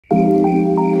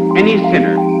Any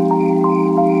sinner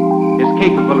is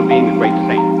capable of being a great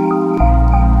saint.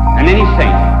 And any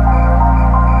saint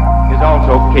is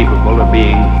also capable of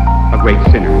being a great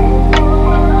sinner.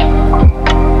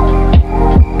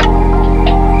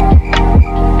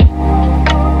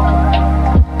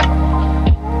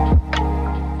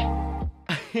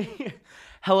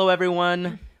 Hello,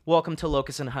 everyone. Welcome to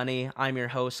Locust and Honey. I'm your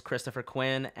host, Christopher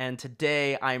Quinn, and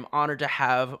today I'm honored to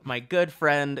have my good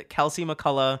friend, Kelsey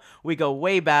Mccullough. We go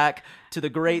way back to the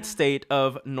great state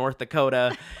of North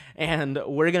Dakota, and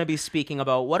we're going to be speaking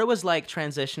about what it was like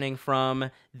transitioning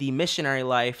from the missionary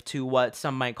life to what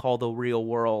some might call the real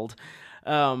world.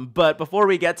 But before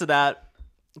we get to that,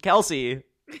 Kelsey,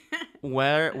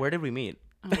 where did we meet?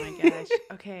 Oh my gosh.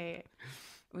 Okay.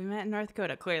 We met in North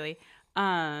Dakota, clearly.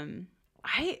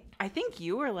 I think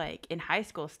you were like in high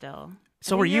school still.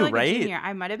 So were you, like right? A junior.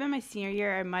 I might have been my senior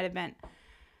year. I might have been,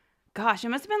 gosh, it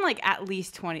must have been like at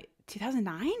least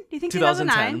 2009? Do you think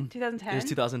 2009? 2010? It was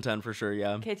 2010 for sure,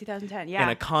 yeah. Okay, 2010, yeah. In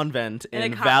a convent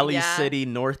in Valley City,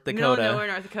 North Dakota. Nowhere,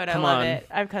 North Dakota. Come I love on. it.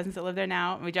 I have cousins that live there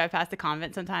now. We drive past the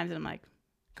convent sometimes, and I'm like,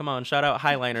 come on, shout out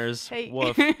Highliners. hey.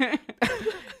 Woof.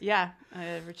 Yeah,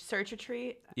 a search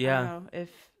retreat. Yeah. I don't know if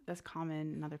that's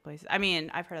common in other places. I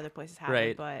mean, I've heard other places have Right.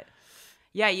 it, but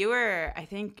yeah, you were, I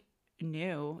think,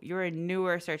 new. You were a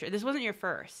newer searcher. This wasn't your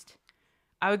first.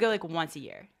 I would go like once a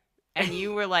year, and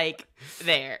you were like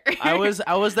there. I was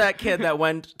that kid that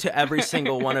went to every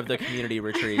single one of the community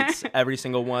retreats, every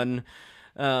single one.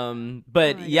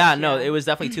 But it was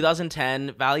definitely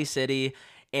 2010, Valley City,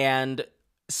 and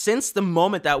since the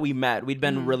moment that we met, we'd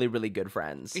been really, really good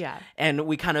friends. Yeah. And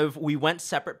we went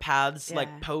separate paths, Yeah.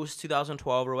 like post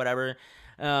 2012 or whatever.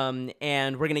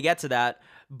 And we're gonna get to that.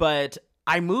 But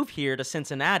I moved here to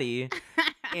Cincinnati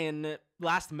in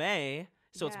last May,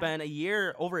 so it's been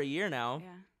over a year now. Yeah.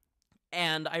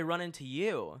 And I run into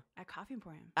you At Coffee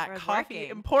Emporium. at Coffee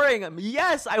Emporium.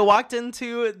 Yes, I walked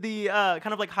into the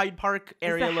kind of like Hyde Park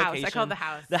area the house. location. I call it the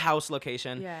house. The house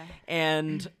location. Yeah.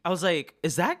 And I was like,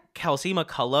 is that Kelsey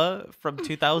Mccullough from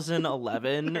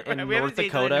 2011 in We haven't North seen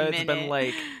each other in a Dakota? It's been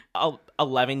minute. like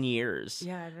 11 years.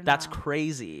 Yeah, it's been a That's while.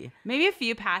 crazy. Maybe a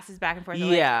few passes back and forth.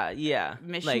 Yeah.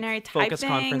 Missionary like type focus things,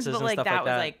 conferences but and like stuff that like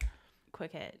was like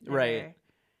quick hit. Never. Right.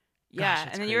 Yeah, Gosh,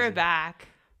 it's and then you were crazy. back.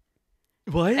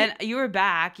 What? And you were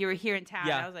back. You were here in town.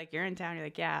 Yeah. I was like, you're in town. You're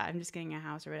like, yeah, I'm just getting a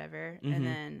house or whatever. Mhm. And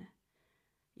then,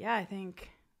 yeah, I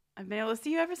think I've been able to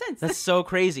see you ever since. That's so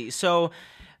crazy. So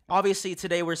obviously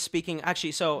today we're speaking,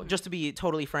 actually, so just to be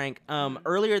totally frank,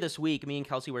 earlier this week, me and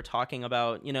Kelsey were talking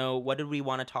about, what did we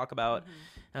want to talk about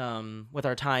with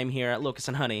our time here at Locust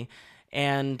and Honey.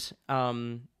 And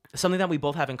something that we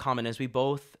both have in common is we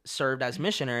both served as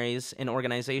missionaries in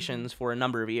organizations for a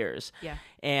number of years. Yeah.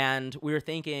 And we were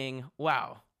thinking,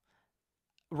 wow,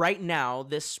 right now,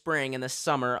 this spring and this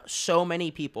summer, so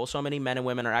many people, so many men and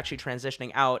women are actually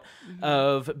transitioning out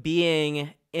of being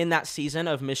in that season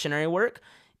of missionary work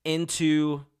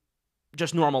into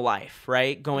just normal life,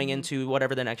 right? Going into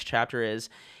whatever the next chapter is.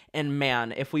 And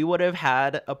man, if we would have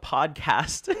had a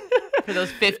podcast For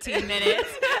those 15 minutes.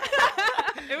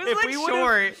 It was If like we would've-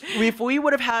 short. if we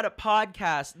would have had a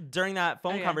podcast during that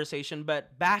phone conversation,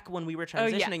 but back when we were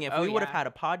transitioning, if we would have had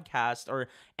a podcast or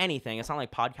anything, it's not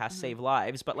like podcasts save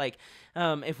lives, but like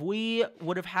if we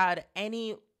would have had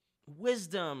any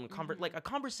wisdom, like a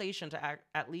conversation to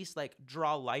at least like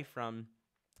draw life from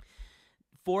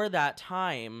for that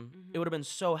time, it would have been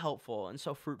so helpful and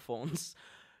so fruitful. And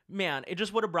man, it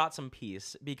just would have brought some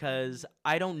peace because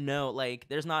I don't know, like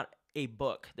there's not a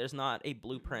book, there's not a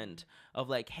blueprint of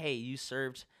like, hey, you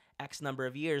served X number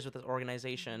of years with this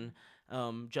organization,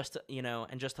 just to,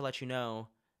 and just to let you know,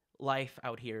 life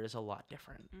out here is a lot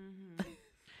different.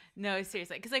 No,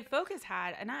 seriously. Because like Focus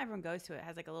had, and not everyone goes to it,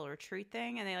 has like a little retreat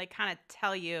thing, and they like kind of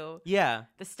tell you the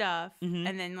stuff,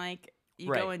 and then like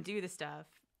you go and do the stuff.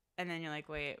 And then you're like,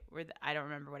 wait, I don't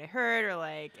remember what I heard, or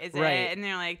like, is it? And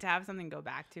they're like, to have something to go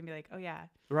back to and be like, oh yeah.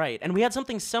 Right. And we had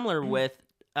something similar with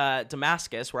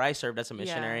Damascus, where I served as a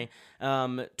missionary,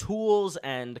 tools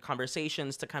and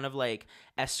conversations to kind of like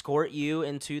escort you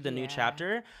into the new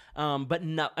chapter. But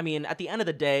no, I mean, at the end of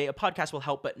the day, a podcast will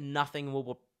help, but nothing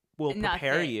will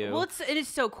prepare you. Well, it is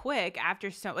so quick after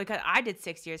like I did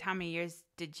 6 years. How many years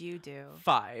did you do?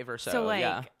 5 or so. So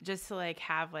like just to like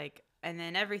have like, and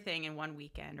then everything in one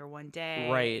weekend or one day.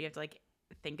 Right. You have to like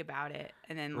think about it,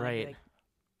 and then like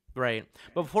Right.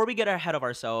 But before we get ahead of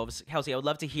ourselves, Kelsey, I would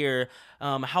love to hear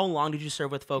how long did you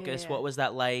serve with Focus? What was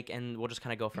that like? And we'll just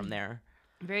kind of go from there.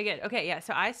 Very good. Okay, yeah.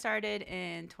 So I started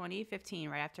in 2015,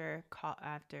 right after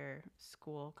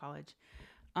college.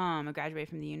 I graduated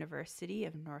from the University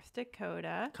of North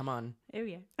Dakota. Come on. Oh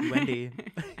yeah, Wendy.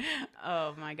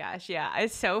 Oh my gosh. Yeah.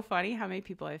 It's so funny how many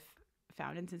people I've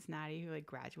found in Cincinnati who like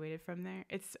graduated from there.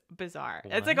 It's bizarre.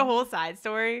 What? It's like a whole side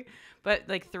story, but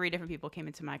like 3 different people came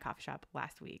into my coffee shop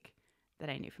last week that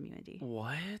I knew from UND.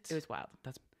 What? It was wild.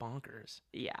 That's bonkers.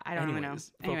 Yeah, I don't even know.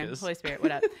 Focus. Anyway, Holy Spirit,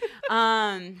 what up?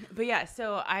 But yeah,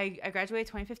 so I graduated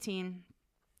 2015,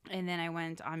 and then I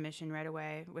went on mission right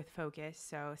away with Focus.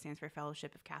 So it stands for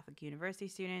Fellowship of Catholic University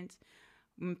Students,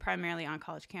 primarily on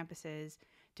college campuses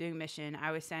doing mission.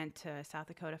 I was sent to South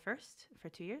Dakota first for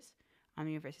 2 years on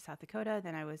the University of South Dakota.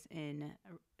 Then I was in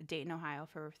Dayton, Ohio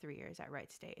for 3 years at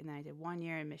Wright State, and then I did 1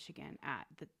 year in Michigan at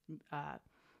the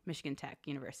Michigan Tech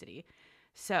University.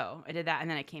 So I did that, and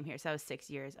then I came here. So that was 6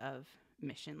 years of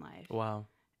mission life. Wow.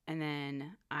 And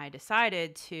then I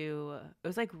decided to, it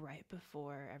was like right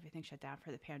before everything shut down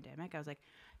for the pandemic. I was like,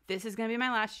 this is going to be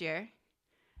my last year.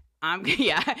 I'm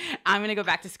going to go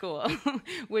back to school.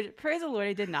 Which, praise the Lord,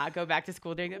 I did not go back to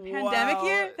school during the pandemic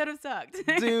year. That would have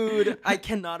sucked. Dude, I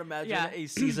cannot imagine a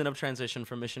season of transition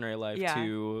from missionary life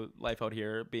to life out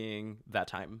here being that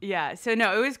time. Yeah. So,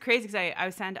 no, it was crazy because I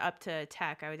was signed up to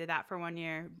Tech. I did that for 1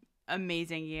 year.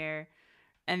 Amazing year.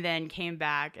 And then came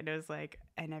back, and it was like,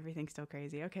 and everything's still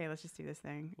crazy. Okay, let's just do this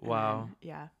thing. And wow. Then,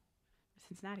 yeah.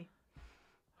 Cincinnati.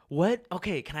 What?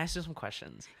 Okay, can I ask you some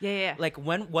questions? Yeah. Like,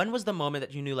 when was the moment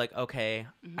that you knew, like, okay,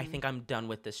 I think I'm done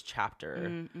with this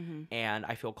chapter, and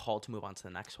I feel called to move on to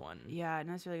the next one? Yeah,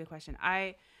 no, that's a really good question.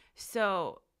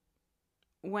 So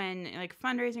when, like,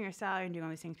 fundraising or salary and doing all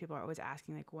these things, people are always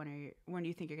asking, like, when do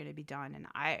you think you're going to be done? And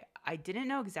I didn't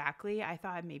know exactly. I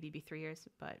thought maybe it'd be 3 years,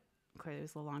 but clearly it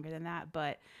was a little longer than that.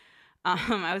 But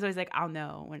I was always like, I'll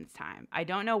know when it's time. I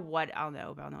don't know what I'll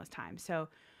know, but I'll know it's time. So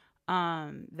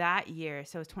that year,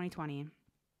 so it was 2020,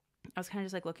 I was kind of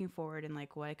just like looking forward and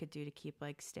like what I could do to keep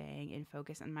like staying in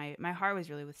focus. And my heart was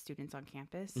really with students on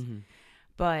campus.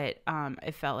 But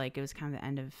it felt like it was kind of the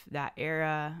end of that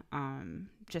era,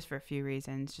 just for a few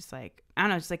reasons. Just like, I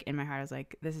don't know, just like in my heart, I was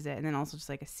like, this is it. And then also just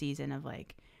like a season of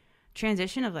like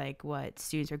transition of like what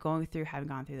students are going through, having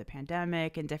gone through the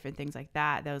pandemic and different things like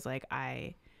that. That was like,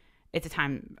 it's a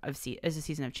time of it's a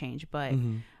season of change. But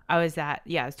I was it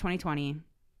was 2020.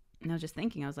 And I was just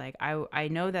thinking, I was like, I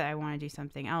know that I want to do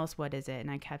something else. What is it?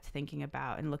 And I kept thinking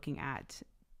about and looking at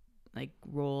like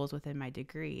roles within my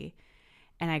degree.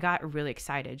 And I got really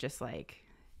excited just like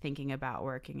thinking about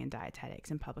working in dietetics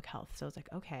and public health. So I was like,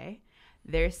 okay,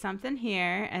 there's something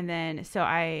here. And then so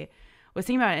I was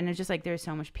thinking about it, and it's just like there's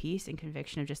so much peace and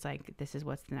conviction of just like, this is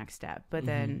what's the next step. But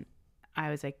then I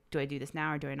was like, do I do this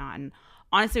now or do I not? And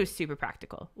honestly, it was super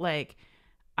practical. Like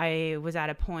I was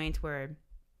at a point where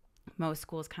most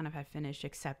schools kind of had finished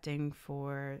accepting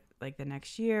for like the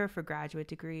next year for graduate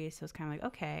degrees. So it's kind of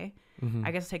like, okay,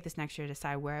 I guess I'll take this next year to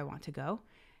decide where I want to go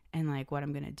and like what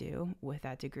I'm going to do with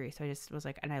that degree. So I just was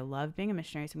like, and I love being a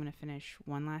missionary. So I'm going to finish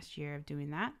one last year of doing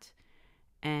that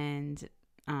and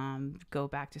go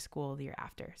back to school the year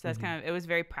after. So that's kind of, it was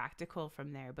very practical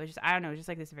from there. But just, I don't know, just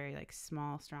like this very like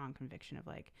small, strong conviction of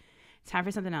like, it's time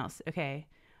for something else. Okay,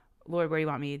 Lord, where do you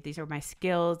want me? These are my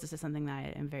skills. This is something that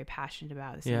I am very passionate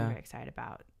about. This is something I'm very excited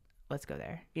about. Let's go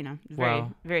there. You know, very,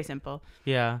 very simple.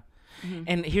 Yeah.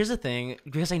 And here's the thing,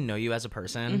 because I know you as a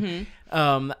person,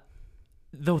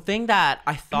 the thing that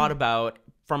I thought about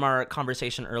from our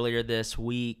conversation earlier this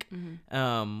week,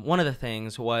 one of the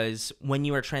things was when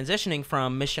you were transitioning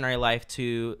from missionary life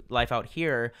to life out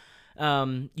here,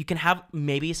 you can have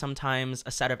maybe sometimes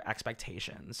a set of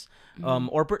expectations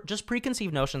or just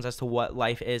preconceived notions as to what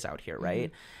life is out here,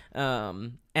 right?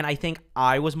 And I think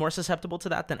I was more susceptible to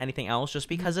that than anything else just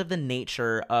because of the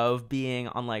nature of being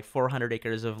on like 400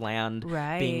 acres of land,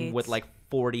 being with like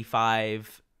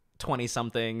 45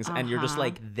 20-somethings and you're just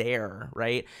like there,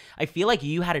 right? I feel like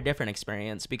you had a different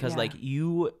experience because like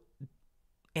you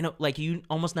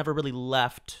almost never really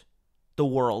left the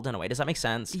world in a way. Does that make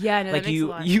sense? Yeah, no, like that makes a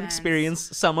lot of you sense.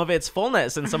 experienced some of its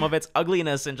fullness and some of its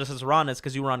ugliness and just its rawness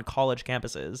because you were on college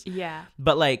campuses. Yeah.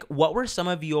 But like, what were some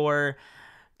of your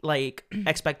like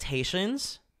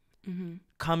expectations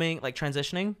coming, like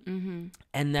transitioning,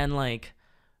 and then like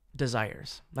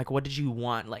desires? Like, what did you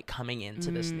want like coming into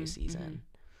this new season?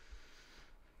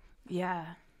 Yeah.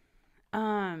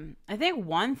 I think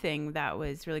one thing that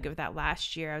was really good with that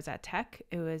last year I was at Tech,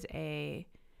 it was a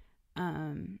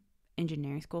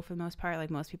engineering school for the most part, like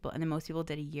most people, and then most people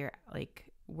did a year like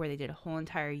where they did a whole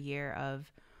entire year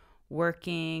of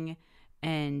working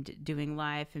and doing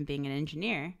life and being an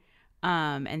engineer.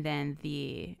 And then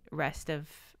the rest of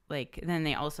like, then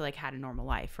they also like had a normal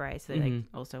life, right? So they like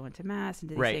also went to mass and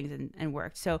did these things and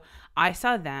worked. So I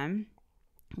saw them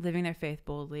living their faith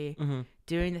boldly,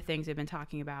 doing the things they've been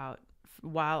talking about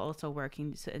while also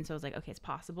working. And so I was like, okay, it's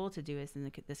possible to do this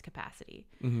in this capacity.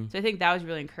 So I think that was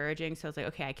really encouraging. So I was like,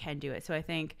 okay, I can do it. So I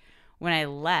think when I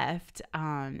left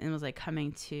and was like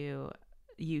coming to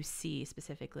UC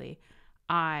specifically,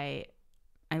 I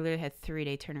literally had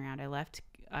 3-day turnaround. I left.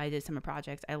 I did summer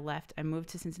projects. I left. I moved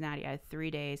to Cincinnati. I had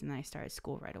 3 days, and then I started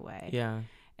school right away. Yeah.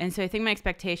 And so I think my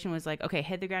expectation was like, okay,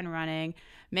 hit the ground running,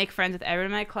 make friends with everyone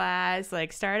in my class,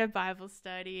 like start a Bible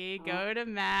study, go to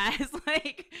mass,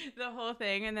 like the whole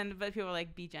thing. And then, but people were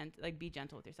like, be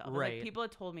gentle with yourself. Right. Like, people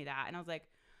had told me that, and I was like,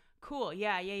 cool,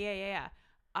 yeah.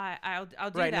 I'll do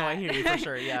that. Right. No, I hear you for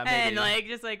sure. Yeah. Maybe. And like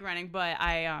just like running, but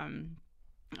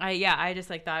I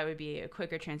just like thought it would be a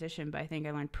quicker transition, but I think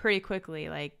I learned pretty quickly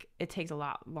like it takes a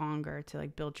lot longer to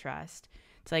like build trust,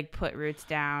 to like put roots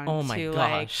down. Oh my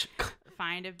gosh. Like,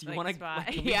 find a Do you want to spot.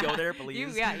 Can we go there,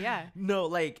 please? Yeah. No,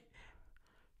 like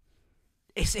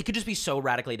it could just be so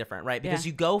radically different, right? Because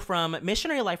you go from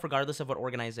missionary life, regardless of what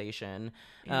organization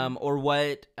or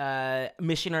what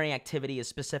missionary activity is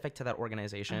specific to that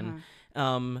organization,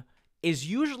 is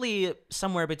usually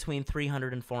somewhere between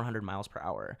 300 and 400 miles per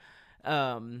hour.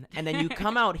 And then you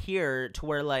come out here to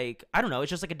where like, I don't know, it's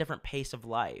just like a different pace of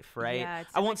life, right? Yeah,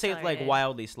 I won't say it like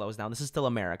wildly slows down. This is still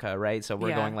America, right? So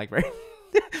we're going like very,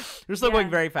 we're still going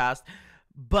very fast.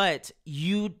 But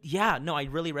I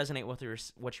really resonate with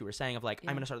what you were saying of like,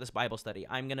 I'm going to start this Bible study.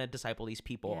 I'm going to disciple these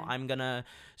people. I'm going to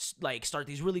like start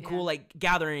these really cool like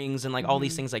gatherings and like all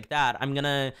these things like that. I'm going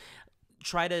to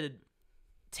try to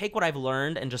take what I've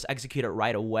learned and just execute it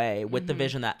right away with the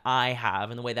vision that I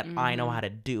have and the way that I know how to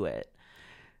do it.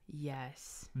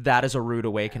 Yes. That is a rude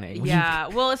awakening. Yeah.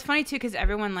 Well, it's funny too, because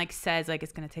everyone like says like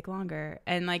it's going to take longer.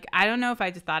 And like, I don't know if I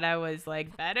just thought I was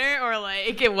like better or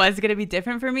like it was going to be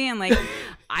different for me. And like,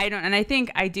 I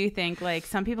do think like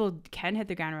some people can hit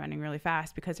the ground running really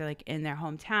fast because they're like in their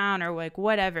hometown or like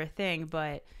whatever thing.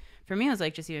 But for me, it was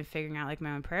like just even figuring out like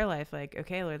my own prayer life. Like,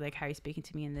 okay, Lord, like how are you speaking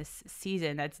to me in this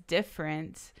season? That's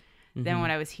different than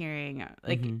what I was hearing.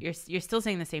 Like you're still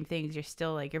saying the same things. You're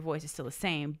still like your voice is still the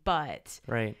same, but it's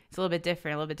a little bit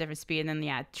different speed. And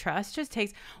then trust just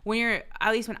takes when you're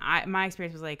my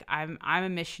experience was like I'm a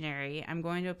missionary. I'm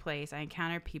going to a place. I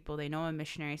encounter people. They know I'm a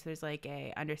missionary. So there's like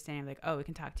a understanding of like, oh, we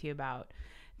can talk to you about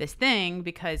this thing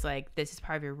because like this is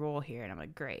part of your role here. And I'm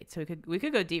like, great. So we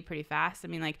could go deep pretty fast. I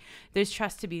mean, like there's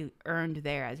trust to be earned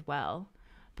there as well,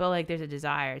 but like there's a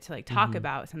desire to like talk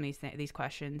about some of these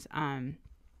questions.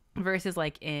 Versus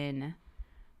like in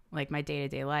like my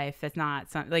day-to-day life, that's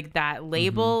not something like that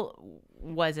label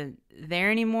wasn't there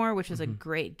anymore, which was a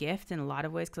great gift in a lot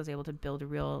of ways because I was able to build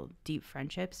real deep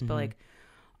friendships, but like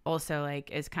also like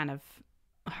it's kind of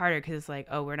harder because it's like,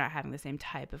 oh, we're not having the same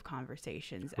type of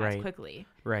conversations as quickly.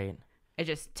 Right. It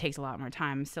just takes a lot more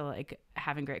time. I'm still like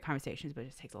having great conversations, but it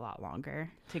just takes a lot longer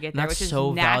to get there, which is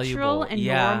so natural and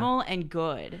normal and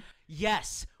good.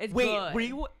 Yes. It's Wait, good. were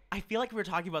you? I feel like we were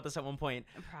talking about this at one point.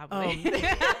 Probably.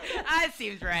 That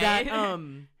seems right.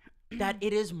 That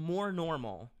it is more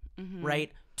normal,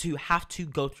 right, to have to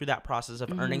go through that process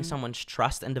of earning someone's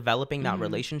trust and developing that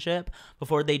relationship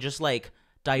before they just like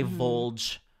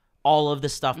divulge all of the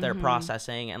stuff they're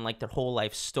processing and like their whole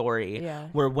life story.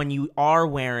 Where when you are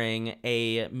wearing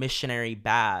a missionary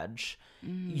badge,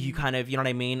 you kind of, you know what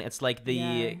I mean? It's like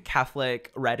the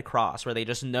Catholic Red Cross where they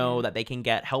just know that they can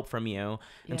get help from you.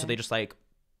 And so they just like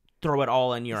throw it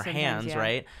all in your hands,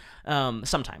 right?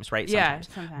 Sometimes, right? Sometimes.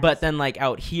 But then like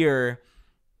out here,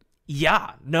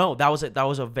 that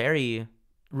was a very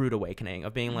rude awakening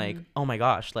of being like, oh my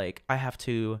gosh, like I have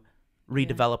to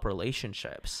redevelop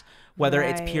relationships, whether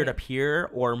it's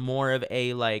peer-to-peer or more of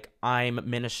a like I'm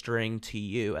ministering to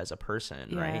you as a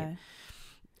person, right?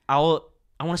 I want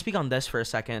to speak on this for a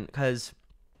second because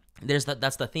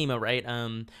that's the theme of right.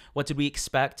 What did we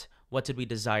expect? What did we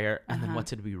desire? And then what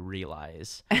did we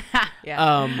realize?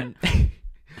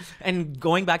 And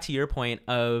going back to your point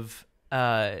of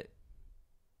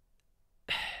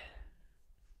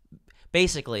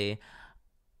basically,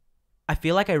 I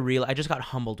feel like I just got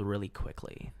humbled really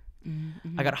quickly.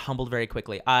 I got humbled very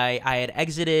quickly. I had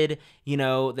exited,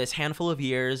 this handful of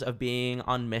years of being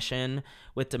on mission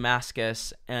with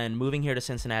Damascus and moving here to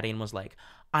Cincinnati and was like,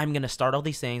 I'm going to start all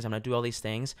these things. I'm going to do all these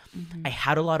things. I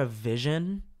had a lot of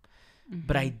vision,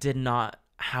 but I did not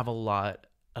have a lot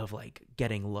of like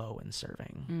getting low and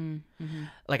serving.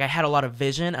 Like I had a lot of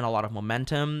vision and a lot of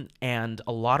momentum, and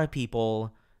a lot of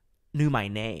people knew my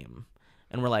name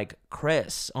and were like,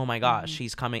 Chris, oh my gosh,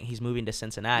 he's moving to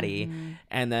Cincinnati.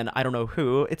 And then I don't know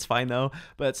who, it's fine though,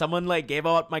 but someone like gave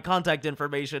out my contact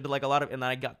information to like a lot of, and then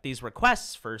I got these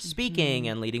requests for speaking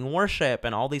and leading worship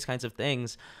and all these kinds of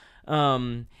things.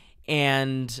 And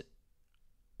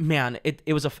man,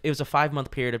 it was a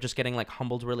 5-month period of just getting like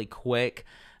humbled really quick,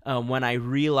 when I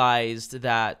realized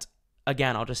that,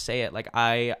 again, I'll just say it, like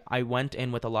I went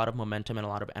in with a lot of momentum and a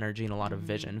lot of energy and a lot of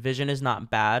vision. Vision is not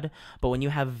bad, but when you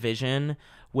have vision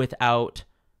without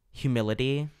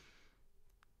humility,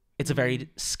 it's a very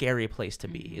scary place to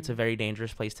be. It's a very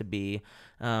dangerous place to be,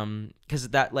 because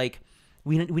that, like,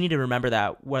 we need to remember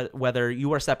that whether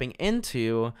you are stepping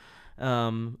into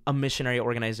a missionary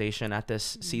organization at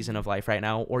this season of life right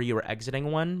now, or you are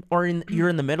exiting one, or you're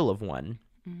in the middle of one,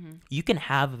 you can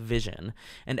have vision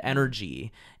and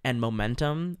energy and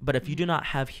momentum, but if you do not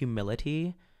have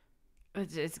humility,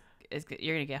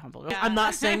 you're gonna get humbled. I'm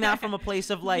not saying that from a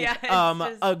place of like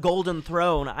a golden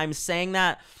throne. I'm saying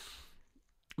that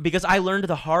because I learned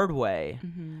the hard way.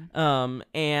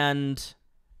 And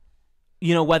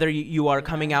you know, whether you are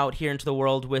coming out here into the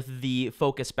world with the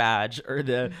Focus badge or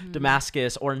the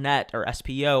Damascus or NET or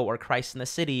SPO or Christ in the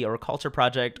City or Culture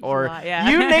Project or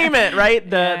you name it, right?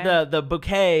 The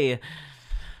bouquet,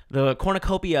 the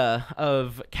cornucopia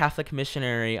of Catholic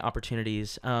missionary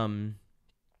opportunities. The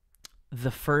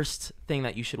first thing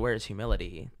that you should wear is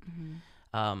humility.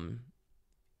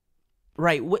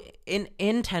 Right,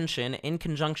 in tension, in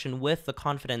conjunction with the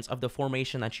confidence of the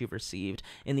formation that you've received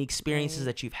and the experiences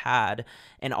that you've had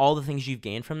and all the things you've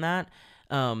gained from that.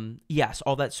 Yes,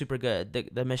 all that's super good,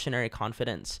 the missionary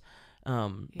confidence,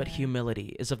 but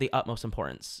humility is of the utmost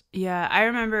importance. Yeah, I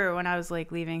remember when I was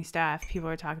like leaving staff, people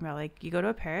were talking about like, you go to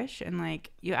a parish and like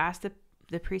you ask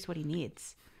the priest what he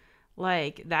needs.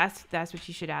 Like that's what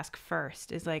you should ask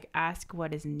first, is like ask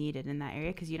what is needed in that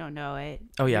area, because you don't know it.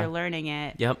 You're learning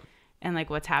it. And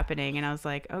like what's happening. And I was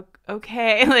like,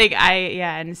 okay. Like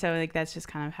and so like that's just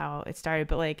kind of how it started.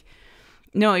 But like,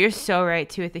 no, you're so right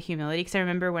too with the humility, because I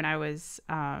remember when I was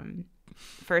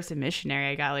first a missionary,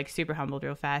 I got like super humbled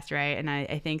real fast, right? And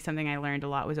I think something I learned a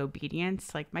lot was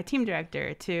obedience, like my team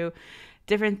director, to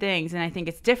different things. And I think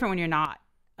it's different when you're not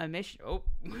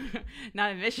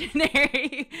not a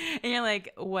missionary and you're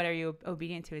like, what are you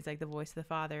obedient to? It's like the voice of the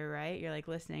Father, right? You're like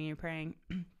listening, you're praying,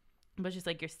 but it's just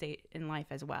like your state in life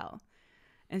as well.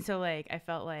 And so like I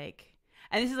felt like,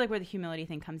 and this is like where the humility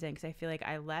thing comes in, because I feel like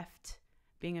I left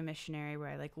being a missionary where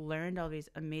I like learned all these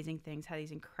amazing things, had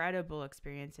these incredible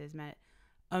experiences, met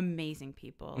amazing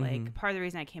people. Like part of the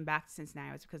reason I came back to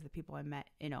Cincinnati was because of the people I met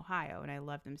in Ohio, and I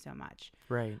loved them so much.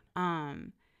 Right.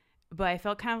 But I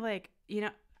felt kind of like, you know,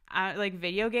 like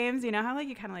video games, you know how like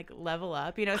you kind of like level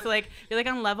up, you know, so like you're like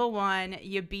on level 1,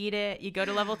 you beat it, you go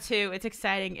to level 2, it's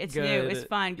exciting, it's new, it's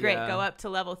fun, great, go up to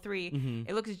level 3.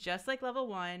 It looks just like level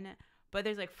 1, but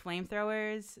there's like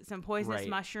flamethrowers, some poisonous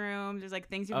mushrooms, there's like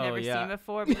things you've never seen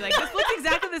before, but you're like, this looks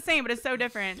exactly the same, but it's so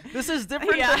different. This is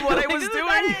different than what I was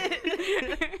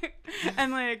doing.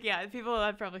 And like, people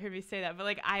have probably heard me say that, but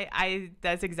like I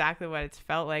that's exactly what it's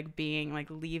felt like, being like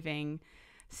leaving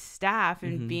staff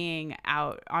and being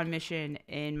out on mission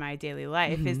in my daily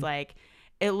life is like,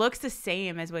 it looks the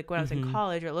same as like when I was in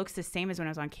college, or it looks the same as when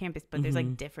I was on campus, but there's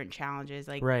like different challenges,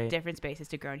 like different spaces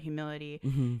to grow in humility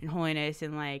and holiness,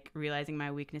 and like realizing my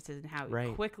weaknesses and how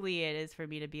quickly it is for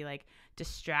me to be like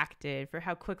distracted, for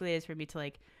how quickly it is for me to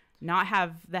like not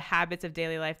have the habits of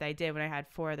daily life that I did when I had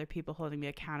 4 other people holding me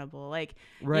accountable. Like,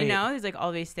 you know, there's like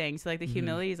all these things. So like the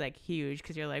humility is like huge,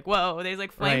 because you're like, whoa, there's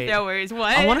like flamethrowers.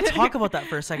 What? I want to talk about that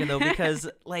for a second though, because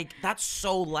like that's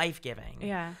so life-giving.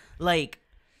 Yeah. Like,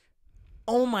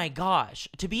 oh my gosh,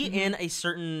 to be in a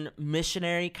certain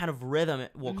missionary kind of rhythm,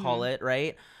 we'll call it,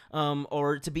 right?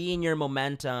 Or to be in your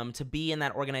momentum, to be in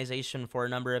that organization for a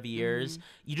number of years,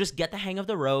 you just get the hang of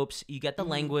the ropes, you get the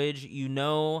language, you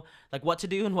know like what to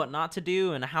do and what not to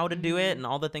do and how to do it and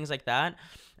all the things like that.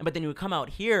 But then you come out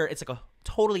here, it's like a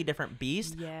totally different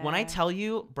beast. Yeah. When I tell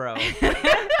you, bro.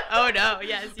 Oh no,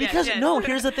 yes. Because no,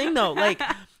 here's the thing though, like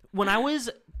when I was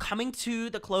coming to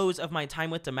the close of my time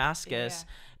with Damascus,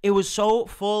 it was so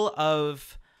full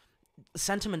of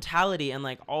sentimentality and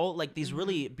like all like these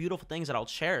really beautiful things that I'll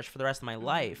cherish for the rest of my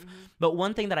life. But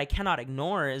one thing that I cannot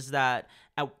ignore is that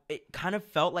it kind of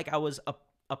felt like I was a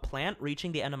plant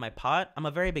reaching the end of my pot. I'm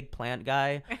a very big plant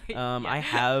guy. I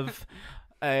have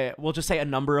we'll just say a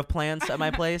number of plants at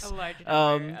my place. A large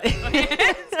number.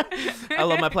 I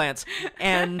love my plants.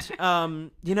 And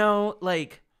you know,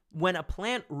 like when a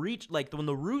plant when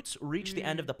the roots reach the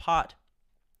end of the pot,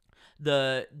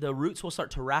 the roots will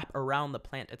start to wrap around the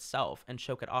plant itself and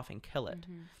choke it off and kill it.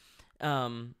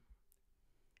 And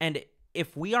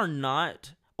if we are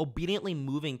not obediently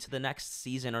moving to the next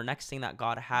season or next thing that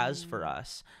God has for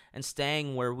us and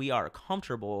staying where we are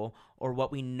comfortable or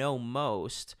what we know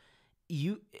most,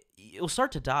 you'll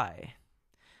start to die.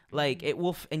 Like it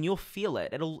will, and you'll feel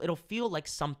it. It'll feel like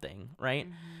something, right?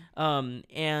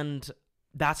 And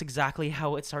that's exactly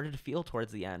how it started to feel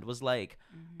towards the end. Was like,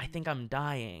 I think I'm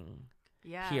dying.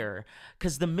 Here,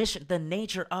 because the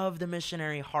nature of the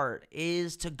missionary heart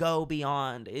is to go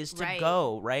beyond, is to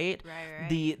go right.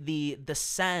 The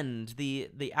send,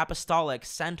 the apostolic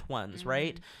sent ones,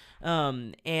 right?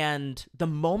 And the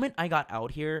moment I got out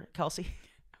here, Kelsey,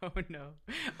 oh no,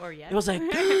 or yes, it was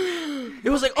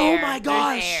like oh my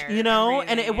gosh, you know,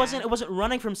 and it wasn't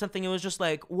running from something. It was just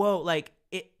like, whoa, like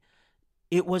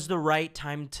it was the right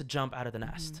time to jump out of the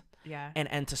nest.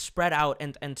 And to spread out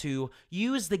and to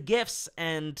use the gifts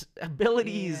and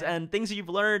abilities and things that you've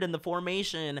learned in the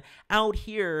formation out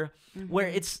here where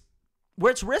it's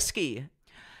risky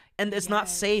and it's not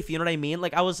safe. You know what I mean?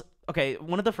 Like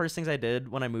one of the first things I did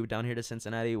when I moved down here to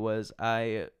Cincinnati was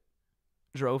I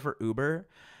drove for Uber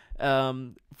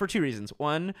for two reasons.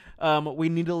 One, we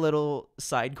need a little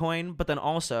side coin, but then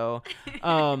also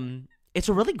it's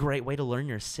a really great way to learn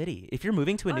your city. If you're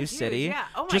moving to a new city,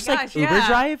 like Uber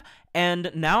drive.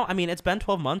 And now, I mean, it's been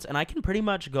 12 months and I can pretty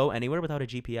much go anywhere without a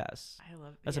GPS. I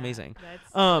love it. That's amazing.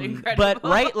 That's incredible. But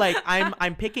right, like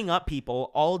I'm picking up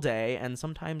people all day and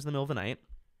sometimes in the middle of the night,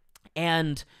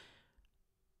 and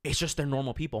it's just they're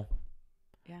normal people.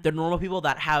 They're normal people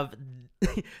that have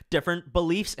different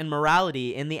beliefs in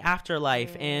morality, in the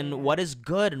afterlife, in what is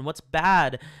good and what's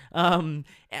bad,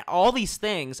 all these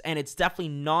things. And it's definitely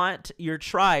not your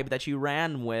tribe that you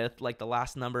ran with like the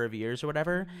last number of years or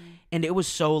whatever. And it was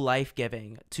so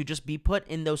life-giving to just be put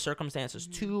in those circumstances,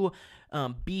 to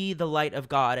be the light of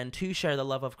God and to share the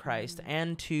love of Christ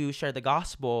and to share the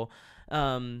gospel,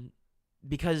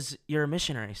 because you're a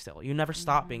missionary still. You never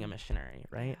stop being a missionary,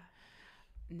 right?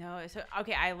 No, so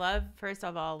okay, first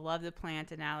of all, love the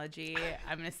plant analogy.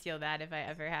 I'm gonna steal that if I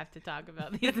ever have to talk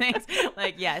about these things.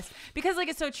 Like, yes, because like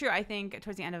it's so true. I think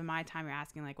towards the end of my time, you're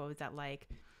asking like, what was that like?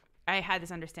 I had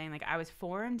this understanding, like I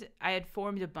had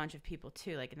formed a bunch of people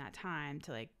too, like in that time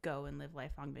to like go and live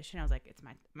lifelong mission. I was like, it's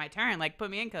my turn, like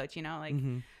put me in, coach, you know, like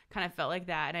kind of felt like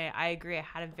that. And I agree. I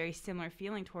had a very similar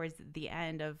feeling towards the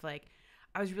end of like,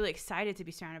 I was really excited to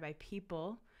be surrounded by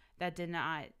people that did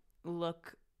not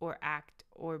look or act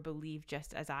or believe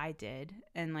just as I did.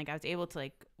 And like I was able to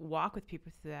like walk with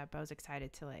people through that, but I was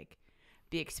excited to like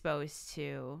be exposed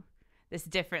to this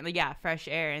different, like, fresh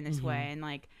air in this way. And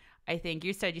like I think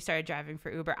you said you started driving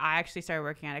for Uber. I actually started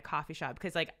working at a coffee shop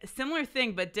because like similar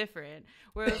thing but different,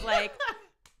 where it was like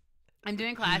I'm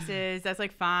doing classes, that's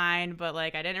like fine, but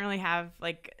like I didn't really have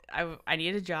like I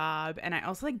needed a job, and I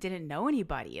also like didn't know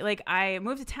anybody. Like I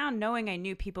moved to town knowing I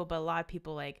knew people, but a lot of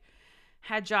people like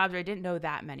had jobs, or I didn't know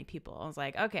that many people. I was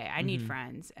like, okay, I need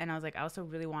friends. And I was like, I also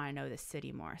really want to know this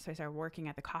city more. So I started working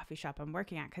at the coffee shop I'm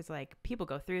working at, because like people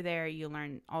go through there, you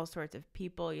learn all sorts of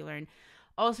people, you learn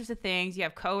all sorts of things, you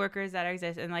have coworkers that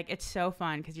exist, and like it's so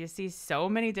fun because you see so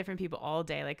many different people all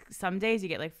day. Like some days you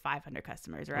get like 500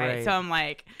 customers, right? So I'm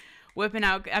like whipping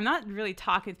out, I'm not really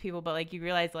talking with people, but like you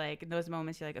realize like in those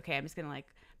moments you're like, okay, I'm just gonna like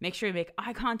make sure you make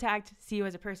eye contact, see you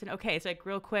as a person. Okay, it's like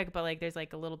real quick, but like there's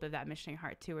like a little bit of that missionary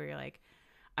heart too, where you're like,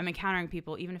 I'm encountering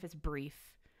people even if it's brief,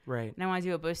 right? And I want to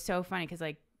do it. But it's so funny because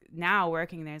like now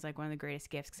working there is like one of the greatest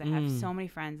gifts, because I have so many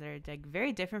friends that are like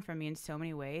very different from me in so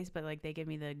many ways, but like they give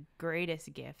me the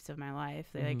greatest gifts of my life.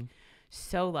 They're like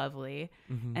so lovely.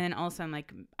 And then also I'm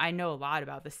like, I know a lot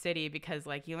about the city because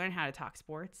like you learn how to talk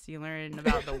sports, you learn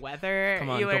about the weather. Come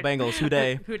on, go Bengals. Who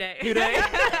day? Who day?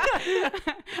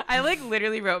 I like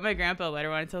literally wrote my grandpa a letter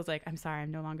once. I was like, I'm sorry,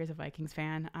 I'm no longer a Vikings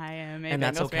fan. I am a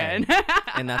Bengals fan.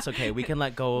 And that's okay. We can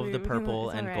let go of the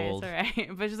purple and gold. It's all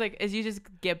right. But just like as you just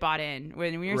get bought in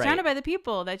when you're surrounded by the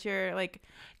people that you're like,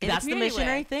 that's the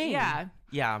missionary thing.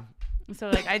 Yeah. So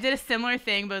like I did a similar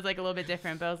thing, but it was like a little bit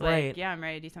different. But I was like, yeah, I'm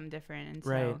ready to do something different. And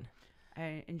so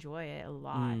I enjoy it a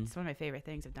lot. It's one of my favorite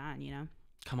things I've done, you know?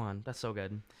 Come on. That's so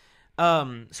good.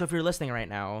 So if you're listening right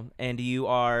now and you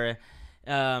are,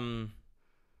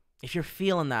 if you're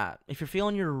feeling that, if you're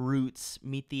feeling your roots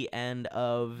meet the end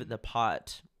of the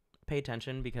pot, pay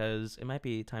attention, because it might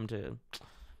be time to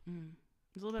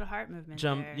there's a little bit of heart movement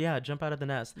jump there. Jump out of the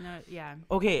nest. No, yeah.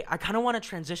 Okay, I kind of want to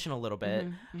transition a little bit.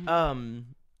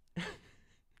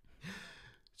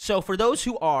 So for those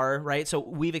who are, right, so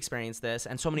we've experienced this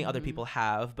and so many other people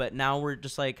have, but now we're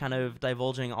just like kind of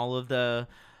divulging all of the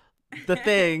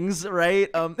things, right?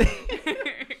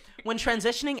 When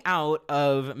transitioning out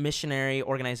of missionary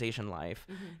organization life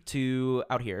to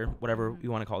out here, whatever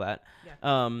you want to call that,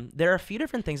 there are a few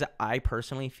different things that I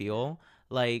personally feel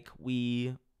like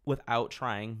we, without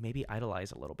trying, maybe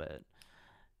idolize a little bit.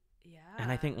 Yeah.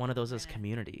 And I think one of those is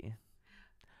community.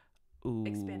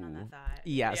 Expand on that thought.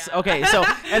 Yes. Yeah. Okay. So,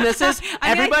 and this is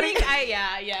everybody.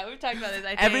 We've talked about this.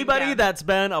 Everybody that's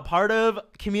been a part of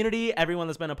community, everyone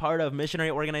that's been a part of missionary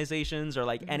organizations or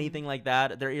like anything like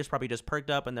that, their ears probably just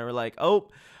perked up and they were like, "Oh,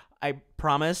 I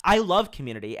promise." I love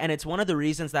community, and it's one of the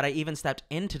reasons that I even stepped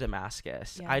into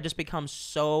Damascus. Yeah. I just become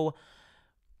so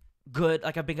good.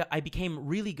 Like I became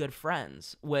really good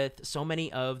friends with so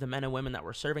many of the men and women that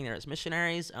were serving there as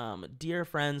missionaries, dear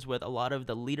friends with a lot of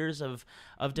the leaders of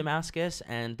Damascus,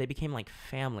 and they became like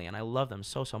family, and I love them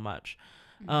so much.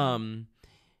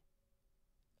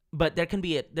 But there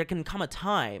can come a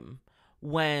time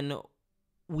when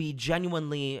we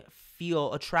genuinely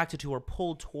feel attracted to or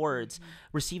pulled towards,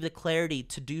 receive the clarity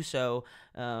to do so,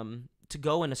 to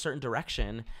go in a certain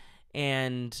direction.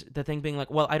 And the thing being like,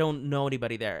 well, I don't know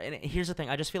anybody there. And here's the thing.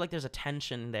 I just feel like there's a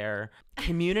tension there.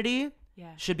 Community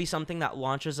should be something that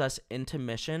launches us into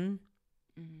mission.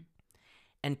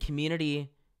 And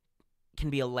community can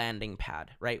be a landing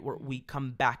pad, right? Where we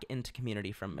come back into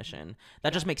community from mission.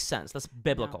 That just makes sense. That's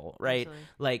biblical, right? Absolutely.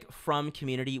 Like from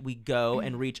community, we go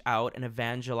and reach out and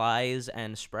evangelize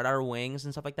and spread our wings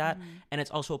and stuff like that. And it's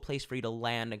also a place for you to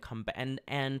land and come back.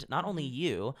 And not only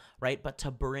you, right? But to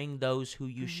bring those who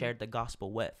you shared the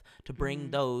gospel with, to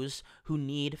bring those who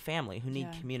need family, who need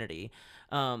community.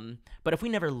 But if we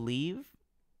never leave,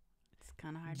 it's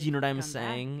kind of hard. Do you know what I'm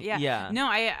saying? Back. Yeah.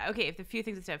 No, okay. If the few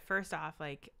things I said, first off,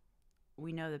 like,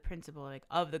 we know the principle like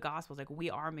of the gospels, like we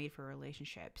are made for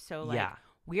relationships. So like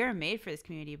we are made for this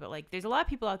community, but like there's a lot of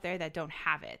people out there that don't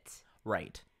have it.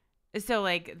 Right. So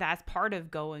like that's part of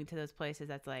going to those places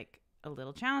that's like a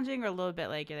little challenging or a little bit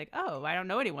like you're like, oh, I don't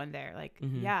know anyone there. Like,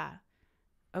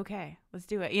 okay, let's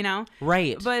do it, you know?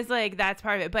 Right. But it's like that's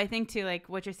part of it. But I think too, like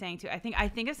what you're saying too, I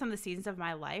think of some of the seasons of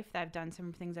my life that I've done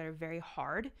some things that are very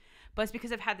hard, but it's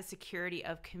because I've had the security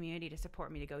of community to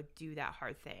support me to go do that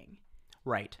hard thing.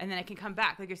 Right. And then I can come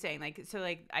back, like you're saying, like, so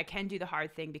like I can do the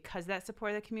hard thing because of that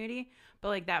support of the community, but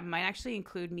like that might actually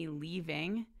include me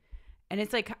leaving. And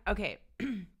it's like, okay,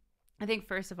 I think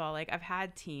first of all, like I've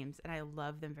had teams and I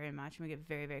love them very much and we get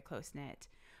very, very close knit,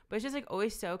 but it's just like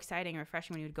always so exciting and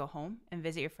refreshing when you would go home and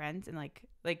visit your friends and like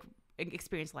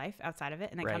experience life outside of it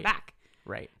and then come back.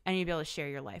 Right. And you'd be able to share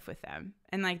your life with them.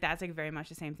 And like, that's like very much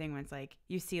the same thing when it's like,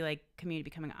 you see like community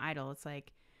becoming an idol. It's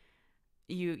like,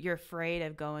 you're afraid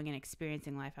of going and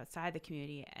experiencing life outside the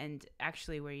community and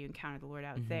actually where you encounter the Lord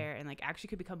out there and like actually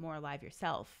could become more alive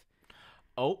yourself.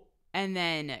 Oh. And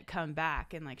then come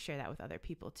back and like share that with other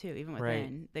people too, even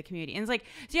within the community. And it's like,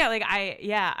 so yeah, like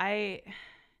I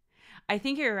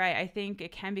think you're right. I think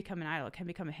it can become an idol. It can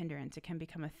become a hindrance. It can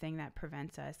become a thing that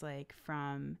prevents us like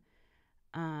from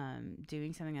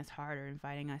doing something that's hard or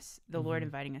inviting us, the Lord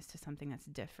inviting us to something that's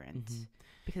different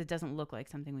because it doesn't look like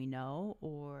something we know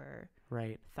or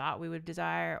thought we would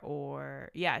desire or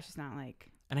it's just not like.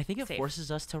 And I think it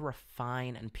forces us to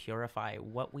refine and purify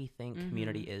what we think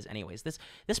community is anyways. This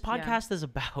podcast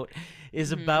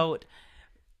is about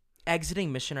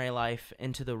exiting missionary life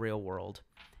into the real world.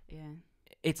 Yeah.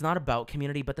 It's not about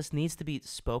community, but this needs to be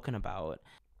spoken about.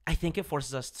 I think it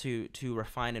forces us to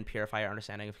refine and purify our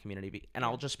understanding of community. And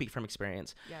I'll just speak from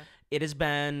experience. Yeah. It has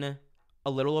been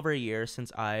a little over a year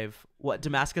since I've what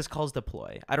Damascus calls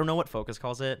deploy. I don't know what Focus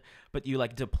calls it, but you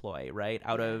like deploy, right?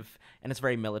 And it's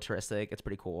very militaristic. It's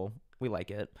pretty cool. We like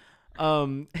it.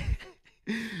 But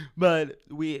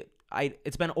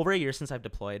it's been over a year since I've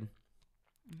deployed.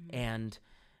 And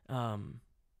man,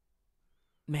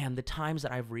 the times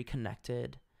that I've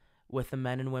reconnected with the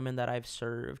men and women that I've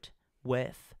served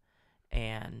with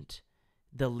and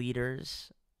the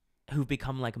leaders who've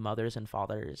become like mothers and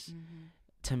fathers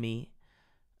to me,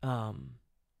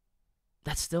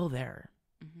 that's still there.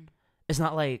 It's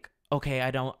not like, okay,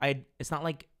 it's not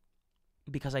like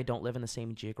because I don't live in the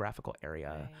same geographical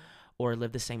area or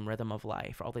live the same rhythm of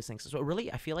life or all these things. So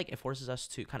really, I feel like it forces us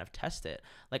to kind of test it.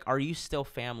 Like, are you still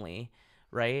family?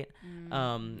 Right.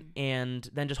 And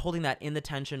then just holding that in the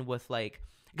tension with like,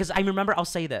 because I remember, I'll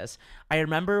say this. I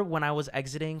remember when I was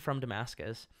exiting from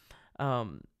Damascus,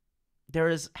 there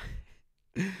is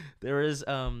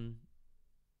a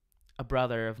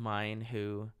brother of mine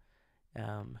who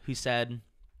said,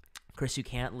 "Chris, you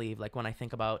can't leave. Like when I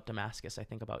think about Damascus, I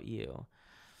think about you."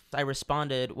 I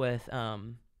responded with,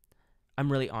 "I'm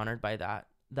really honored by that.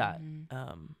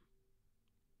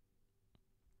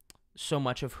 So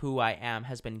much of who I am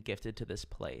has been gifted to this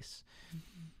place.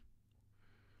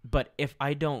 But if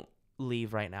I don't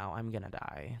leave right now, I'm going to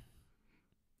die."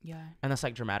 Yeah. And that's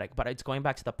like dramatic, but it's going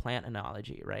back to the plant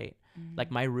analogy, right? Like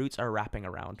my roots are wrapping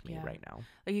around me right now.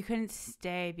 Like you couldn't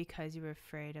stay because you were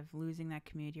afraid of losing that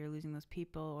community or losing those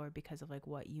people or because of like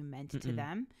what you meant to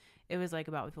them. it was like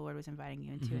about what the Lord was inviting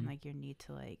you into and like your need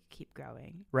to like keep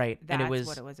growing. Right. That's and it was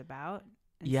what it was about.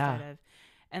 Instead of,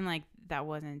 and like that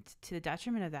wasn't to the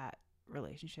detriment of that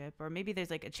relationship, or maybe there's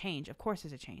like a change. Of course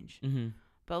there's a change.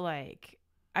 But like,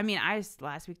 I mean, I just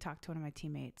last week talked to one of my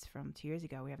teammates from 2 years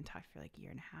ago. We haven't talked for like a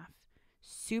year and a half.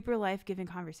 Super life-giving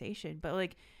conversation. But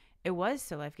like, it was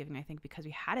so life-giving, I think, because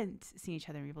we hadn't seen each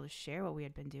other and we were able to share what we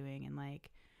had been doing. And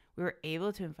like, we were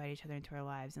able to invite each other into our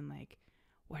lives and like,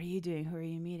 what are you doing? Who are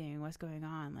you meeting? What's going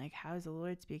on? Like, how is the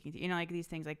Lord speaking to you? You know, like these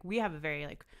things, like we have a very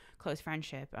like close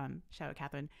friendship. Shout out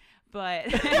Catherine, but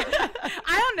I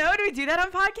don't know. Do we do that on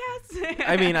podcasts?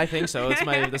 I mean, I think so. This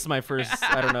is my first,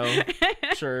 I don't know.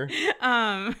 Sure.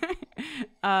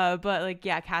 But like,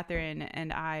 yeah, Catherine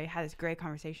and I had this great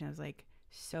conversation. It was like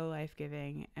so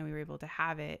life-giving, and we were able to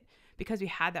have it because we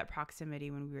had that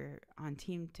proximity when we were on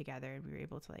team together, and we were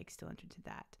able to like still enter into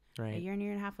that a year and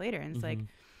a half later. And it's like,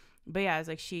 but yeah, it was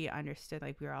like she understood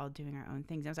like we were all doing our own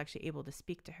things. I was actually able to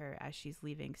speak to her as she's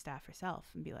leaving staff herself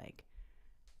and be like,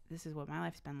 this is what my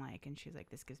life's been like. And she's like,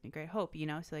 this gives me great hope, you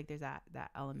know? So like there's that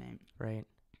element. Right.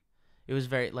 It was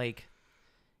very like,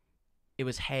 it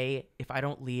was, hey, if I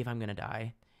don't leave, I'm going to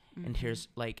die. And here's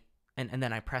like, and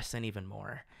then I pressed in even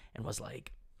more and was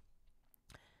like,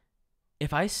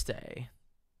 if I stay,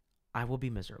 I will be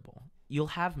miserable. You'll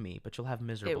have me, but you'll have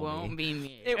miserable me. It won't be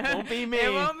me. It won't be me.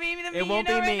 It won't be me. It won't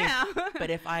be me. Now. But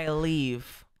if I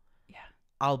leave,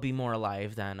 I'll be more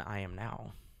alive than I am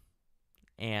now.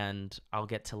 And I'll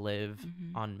get to live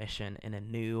on mission in a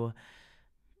new,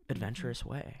 adventurous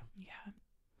way. Yeah.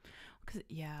 Cause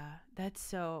that's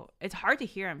so, it's hard to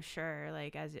hear, I'm sure,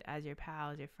 like as your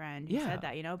pal, as your friend who said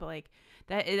that, you know, but like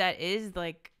that is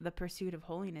like the pursuit of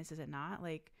holiness, is it not?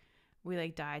 Like we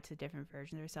like die to different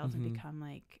versions of ourselves and become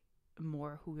like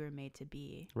more who we were made to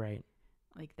be. Right.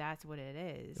 Like that's what it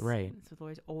is. Right. That's what the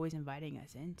Lord's always inviting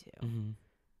us into.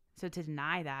 So to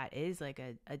deny that is like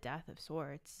a death of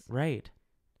sorts. Right.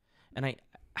 And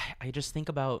I just think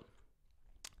about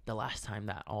the last time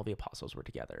that all the apostles were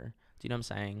together. Do you know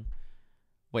what I'm saying?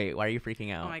 Wait, why are you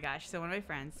freaking out? Oh my gosh. So one of my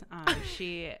friends,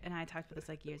 she and I talked about this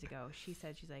like years ago. She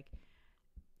said, she's like,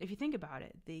 if you think about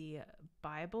it, the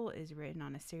Bible is written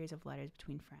on a series of letters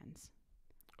between friends.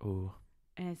 Ooh.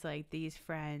 And it's like these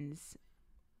friends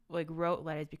like wrote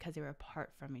letters because they were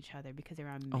apart from each other, because they were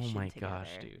on mission together. Oh my gosh,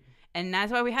 dude. And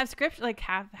that's why we have scripture, like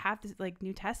have this like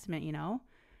New Testament, you know,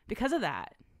 because of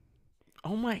that.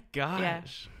 Oh my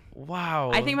gosh. Yeah.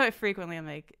 Wow. I think about it frequently. I'm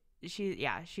like, she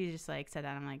just like said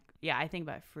that. I'm like, yeah, I think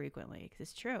about it frequently because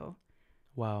it's true.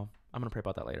 Wow. I'm going to pray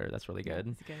about that later. That's really good.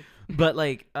 That's good. But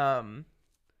like, at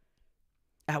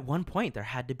one point there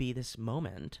had to be this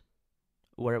moment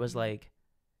where it was like,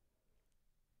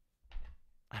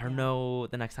 I don't know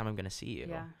the next time I'm going to see you.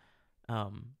 Yeah.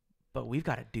 But we've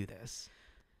got to do this.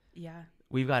 Yeah.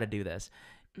 We've got to do this.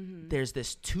 There's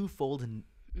this twofold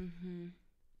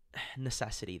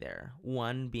necessity there.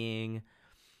 One being,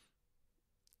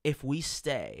 if we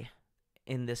stay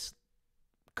in this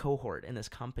cohort, in this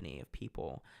company of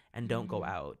people and don't go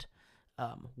out,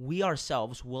 we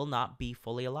ourselves will not be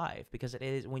fully alive, because it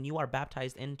is when you are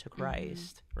baptized into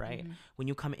Christ, right? When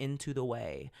you come into the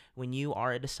way, when you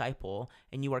are a disciple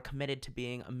and you are committed to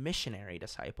being a missionary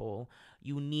disciple,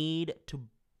 you need to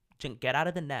get out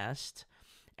of the nest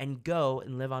and go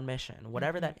and live on mission,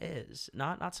 whatever that is.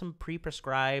 Not some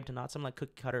pre-prescribed, not some like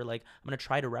cookie cutter, like I'm going to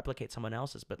try to replicate someone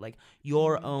else's, but like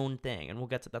your own thing. And we'll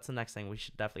get to, that's the next thing we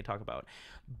should definitely talk about.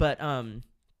 But,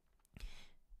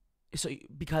 so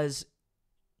because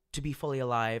to be fully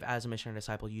alive as a missionary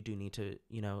disciple, you do need to,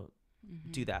 you know,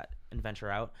 do that and venture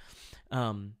out.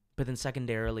 But then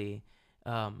secondarily,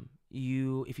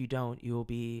 if you don't, you will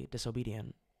be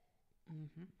disobedient.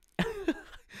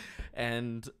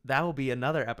 And that will be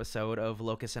another episode of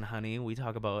Locust and Honey. We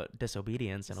talk about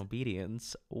disobedience and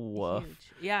obedience. Woof. Huge.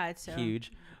 Yeah, it's so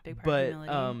huge. Big part of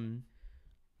humility.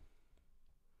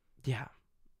 Yeah.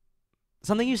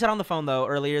 Something you said on the phone though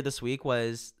earlier this week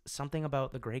was something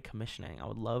about the Great Commissioning. I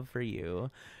would love for you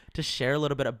to share a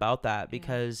little bit about that,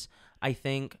 because I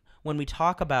think when we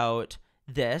talk about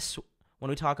this, when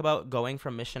we talk about going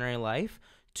from missionary life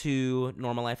to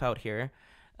normal life out here,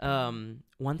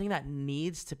 one thing that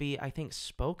needs to be, I think,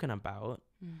 spoken about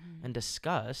and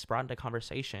discussed, brought into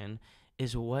conversation,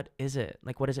 is what is it?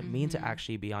 Like, what does it mean to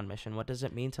actually be on mission? What does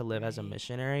it mean to live as a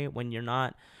missionary when you're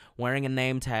not wearing a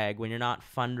name tag, when you're not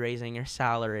fundraising your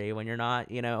salary, when you're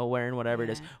not, you know, wearing whatever it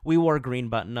is? We wore green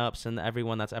button-ups, and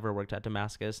everyone that's ever worked at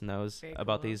Damascus knows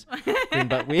about these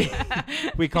green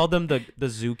we called them the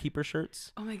zookeeper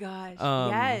shirts. Oh my gosh.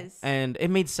 Yes. And it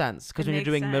made sense, because when you're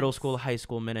doing middle school, high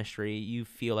school ministry, you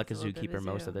feel like a zookeeper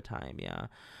most of the time. Yeah.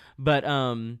 But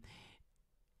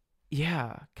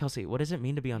Yeah, Kelsey, what does it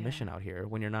mean to be on mission out here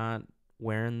when you're not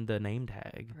wearing the name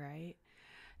tag? Right.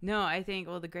 No, I think,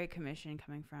 well, the Great Commission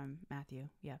coming from Matthew.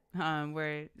 Yeah.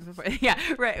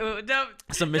 Right. Well,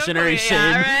 some missionary shame.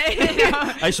 Yeah,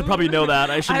 right? I should probably know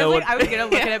that. I should know it. I was going to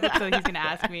look it up, so he's going to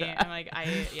ask me. I'm like,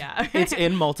 It's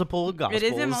in multiple gospels.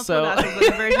 It is in multiple gospels,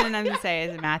 but the version I'm going to say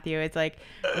is in Matthew. It's like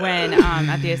when,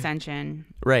 at the Ascension.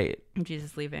 Right.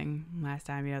 Jesus leaving last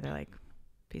time, they're like,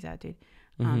 peace out, dude.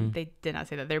 They did not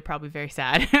say that. They're probably very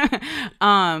sad.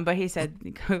 But he said,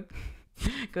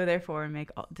 Go therefore and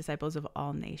make disciples of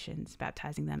all nations,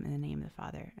 baptizing them in the name of the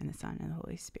Father and the Son and the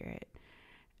Holy Spirit.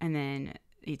 And then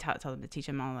he told them to teach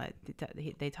them all that.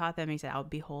 They taught them. He said, "I'll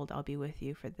be with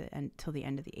you till the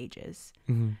end of the ages."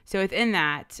 Mm-hmm. So within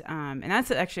that, and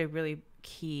that's actually a really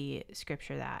key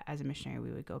scripture that as a missionary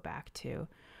we would go back to,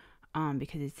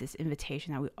 because it's this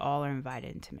invitation that we all are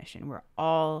invited into mission. We're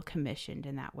all commissioned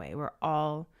in that way. We're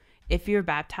all, if you're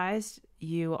baptized,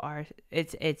 you are,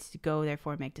 it's go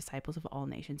therefore make disciples of all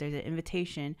nations. There's an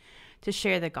invitation to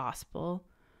share the gospel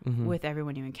mm-hmm. with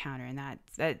everyone you encounter, and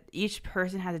that each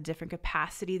person has a different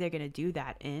capacity they're going to do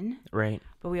that in. Right.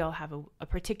 But we all have a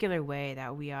particular way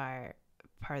that we are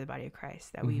part of the body of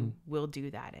Christ that mm-hmm. we will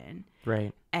do that in.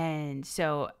 Right. And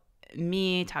so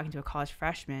me talking to a college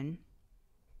freshman,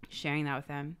 sharing that with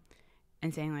them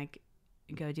and saying like,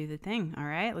 go do the thing. All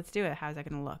right, let's do it. How's that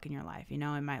going to look in your life? It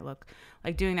might look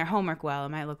like doing their homework well. It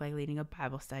might look like leading a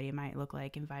Bible study. It might look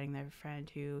like inviting their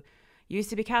friend who used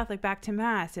to be Catholic back to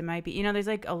mass. It might be, there's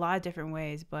like a lot of different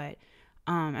ways, but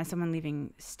as someone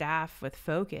leaving staff with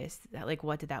focus, that like,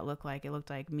 what did that look like? It looked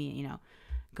like me,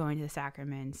 going to the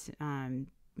sacraments,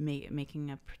 making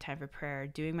a time for prayer,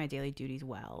 doing my daily duties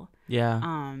well.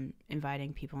 Yeah.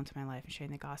 Inviting people into my life and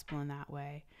sharing the gospel in that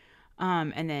way.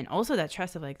 And then also that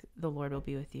trust of like the Lord will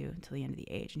be with you until the end of the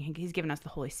age, and he's given us the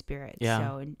Holy Spirit. Yeah.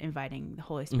 So inviting the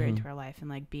Holy Spirit mm-hmm. into our life and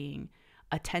like being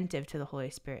attentive to the Holy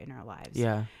Spirit in our lives.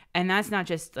 Yeah. And that's not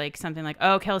just like something like,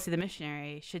 oh, Kelsey the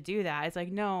missionary should do that. It's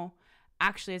like, no,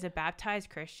 actually as a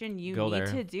baptized Christian, you need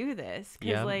to do this,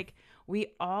 because like we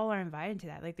all are invited to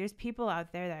that. Like there's people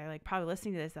out there that are like probably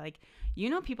listening to this that like,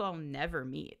 people I'll never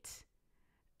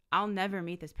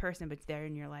meet this person, but they're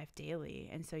in your life daily.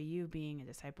 And so you being a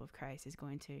disciple of Christ is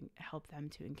going to help them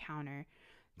to encounter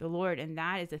the Lord. And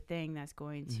that is the thing that's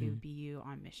going to mm-hmm. be you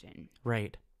on mission.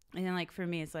 Right. And then like for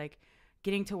me, it's like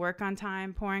getting to work on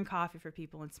time, pouring coffee for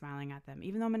people and smiling at them,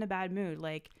 even though I'm in a bad mood,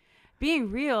 like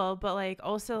being real, but like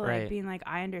also like being like,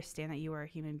 I understand that you are a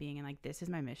human being and like, this is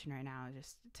my mission right now,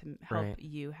 just to help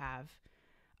you have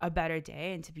a better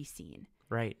day and to be seen.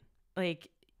 Right. Like,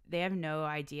 they have no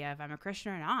idea if I'm a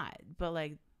Christian or not, but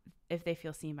like if they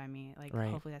feel seen by me, like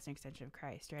hopefully that's an extension of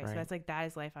Christ, right? So that's like, that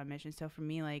is life on mission. So for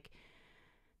me, like,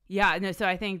 so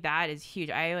I think that is huge.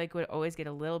 I like would always get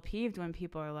a little peeved when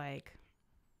people are like,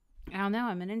 I don't know,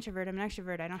 I'm an introvert, I'm an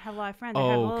extrovert, I don't have a lot of friends, I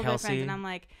have a little bit of friends, and I'm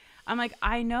like,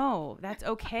 I know, that's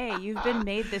okay. You've been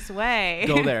made this way.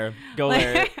 Go there.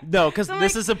 No, because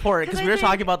this is important, because we were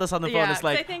talking about this on the phone. It's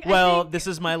like, this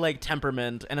is my like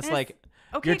temperament, and it's like,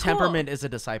 okay, your temperament is a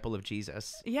disciple of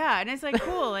Jesus. Yeah, and it's like,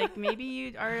 cool. Like maybe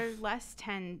you are less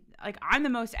like I'm the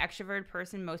most extroverted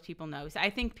person most people know. So I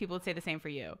think people would say the same for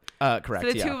you. Correct.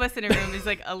 So the two of us in a room is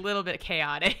like a little bit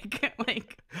chaotic.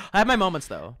 Like I have my moments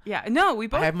though. Yeah. No, we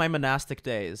both. I have my monastic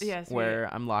days where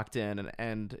I'm locked in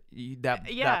and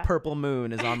that purple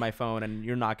moon is on my phone and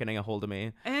you're not getting a hold of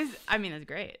me. And that's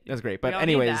great. That's great. But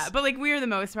anyways, but like we are the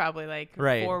most probably like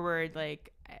forward,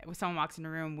 like. When someone walks in the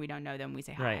room, we don't know them, we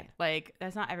say hi. Right. Like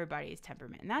that's not everybody's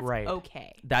temperament, and that's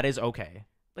okay. That is okay.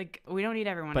 Like we don't need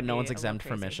everyone. But no one's exempt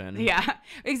from mission. Yeah,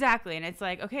 exactly. And it's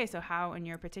like, okay, so how in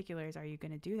your particulars are you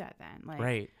going to do that then?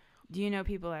 Like, do you know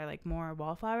people are like more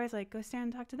wallflowers? Like go stand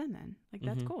and talk to them then. Like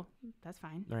that's cool. That's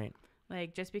fine. Right.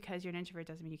 Like just because you're an introvert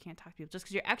doesn't mean you can't talk to people. Just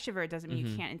because you're extrovert doesn't mean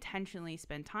you can't intentionally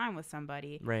spend time with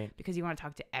somebody. Right. Because you want to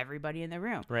talk to everybody in the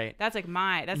room. Right. That's like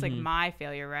like my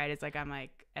failure, right? It's like I'm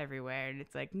like everywhere, and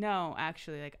it's like no,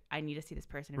 actually, like I need to see this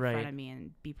person in front of me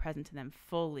and be present to them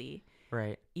fully.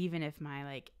 Right. Even if my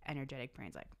like energetic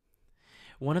brain's like.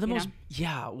 One of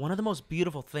the most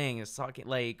beautiful things talking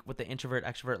like with the introvert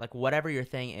extrovert, like whatever your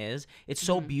thing is, it's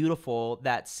so beautiful.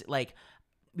 That's like,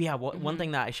 one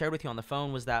thing that I shared with you on the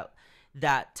phone was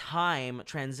that time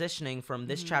transitioning from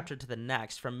this chapter to the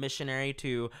next, from missionary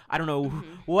to I don't know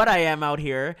what I am out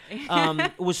here,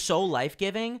 was so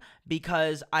life-giving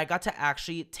because I got to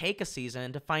actually take a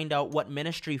season to find out what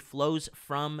ministry flows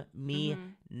from me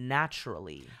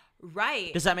naturally.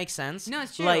 Right. Does that make sense? No,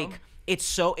 it's true. Like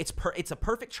it's a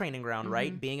perfect training ground,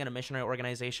 right? Being in a missionary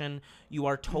organization, you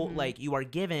are told like you are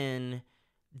given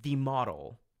the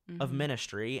model of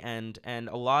ministry, and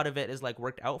a lot of it is like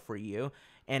worked out for you,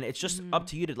 and it's just up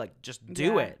to you to like just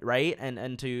do it, right?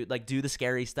 And to like do the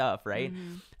scary stuff, right?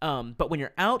 But when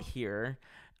you're out here,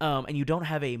 and you don't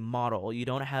have a model, you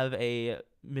don't have a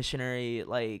missionary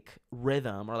like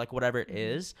rhythm or like whatever it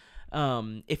is,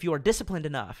 if you are disciplined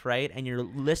enough, right, and you're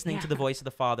listening to the voice of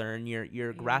the Father, and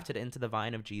you're grafted into the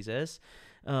vine of Jesus,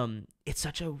 it's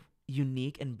such a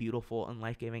unique and beautiful and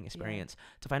life-giving experience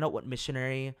to find out what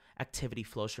missionary activity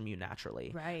flows from you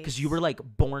naturally, right? Because you were like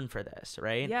born for this,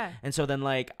 right? Yeah. And so then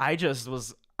like I just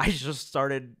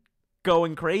started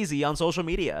going crazy on social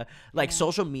media, like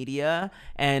social media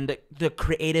and the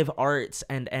creative arts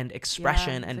and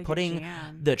expression, and like putting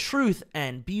the truth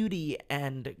and beauty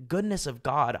and goodness of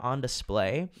God on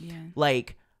display.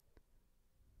 Like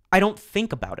I don't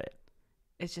think about it.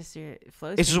 It's just it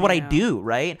flows. It's just what I do,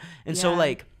 right? And so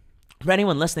like, for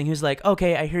anyone listening who's like,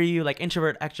 okay, I hear you, like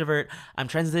introvert, extrovert, I'm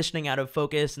transitioning out of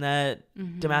Focus, Net,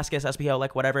 Damascus, SPO,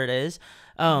 like whatever it is.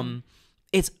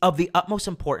 It's of the utmost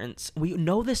importance. We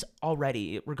know this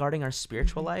already regarding our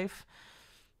spiritual life,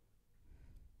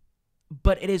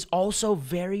 but it is also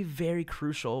very, very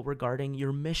crucial regarding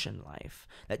your mission life,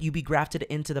 that you be grafted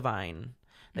into the vine,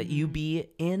 that you be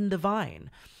in the vine.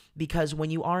 Because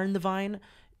when you are in the vine,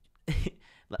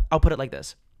 I'll put it like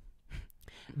this.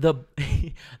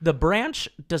 The branch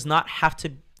does not have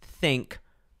to think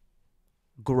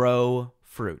grow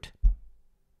fruit.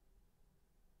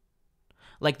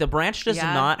 Like the branch does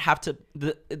not have to,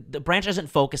 the branch isn't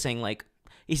focusing like,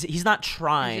 he's not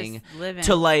trying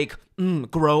to like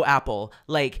grow apple.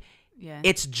 Like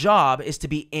its job is to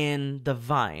be in the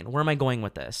vine. Where am I going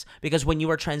with this? Because when you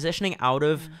are transitioning out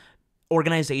of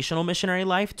organizational missionary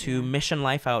life to mission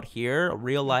life out here,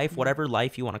 real life, whatever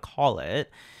life you want to call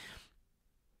it,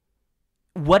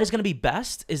 what is going to be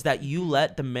best is that you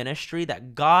let the ministry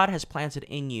that God has planted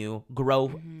in you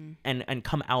grow and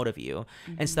come out of you,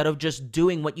 instead of just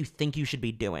doing what you think you should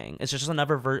be doing. It's just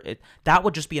another that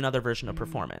would just be another version of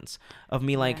performance of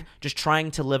me, like just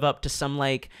trying to live up to some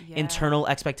like internal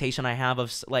expectation I have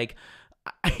of like,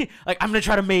 like I'm gonna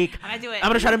try to make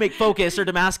Focus or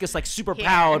Damascus like super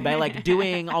proud by like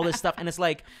doing all this stuff. And it's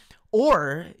like,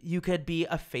 or you could be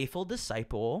a faithful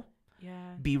disciple,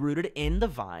 be rooted in the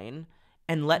vine,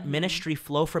 and let ministry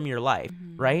flow from your life,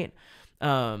 right?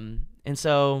 And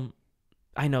so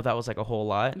I know that was like a whole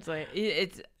lot. It's like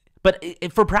but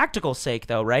for practical sake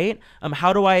though, right?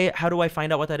 How do I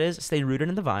find out what that is? Stay rooted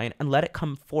in the vine and let it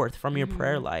come forth from your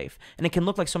prayer life. And it can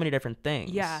look like so many different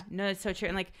things. Yeah, no, it's so true.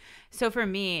 And like, so for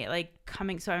me, like I'm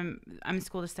in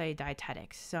school to study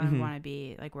dietetics. So I want to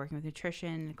be like working with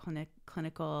nutrition,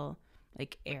 clinical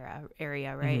like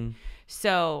area, right?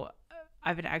 So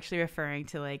I've been actually referring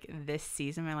to like this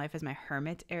season of my life as my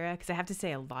hermit era, because I have to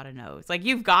say a lot of no's. Like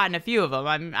you've gotten a few of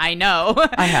them. I know.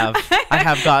 I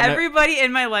have gotten everybody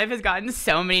in my life has gotten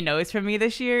so many no's from me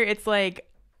this year. It's like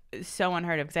so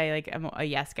unheard of, because I'm a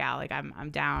yes gal. Like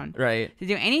I'm down to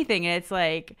do anything. And it's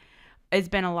like, it's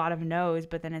been a lot of no's,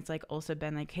 but then it's like also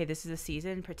been like, hey, this is a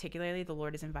season particularly the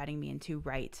Lord is inviting me into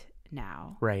right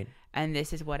now. Right. And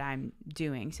this is what I'm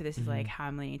doing. So this is like how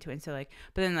I'm leaning to it. And so like,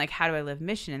 but then like, how do I live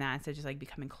mission in that instead of just like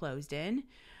becoming closed in?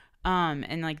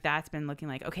 And like, that's been looking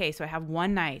like, okay, so I have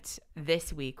one night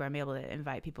this week where I'm able to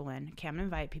invite people in. Okay, I'm gonna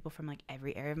invite people from like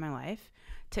every area of my life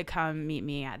to come meet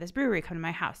me at this brewery, come to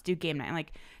my house, do game night, and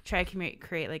like try to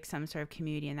create like some sort of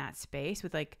community in that space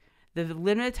with like the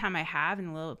limited time I have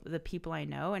and the people I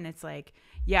know. And it's like,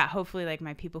 yeah, hopefully like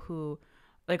my people who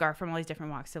like are from all these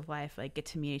different walks of life, like get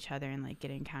to meet each other and like get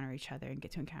to encounter each other and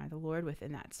get to encounter the Lord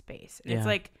within that space. And it's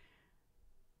like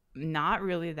not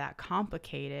really that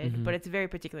complicated, but it's very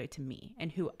particular to me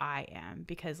and who I am,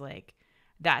 because like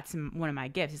that's one of my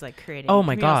gifts is like creating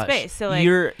space. So like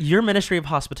your ministry of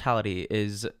hospitality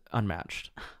is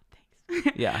unmatched.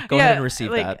 Yeah, go ahead and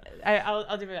receive like, that.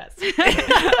 I'll do my best.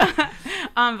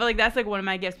 But like that's like one of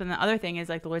my gifts. But the other thing is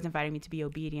like the Lord's inviting me to be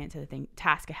obedient to the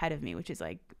task ahead of me, which is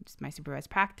like just my supervised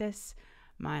practice,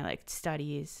 my like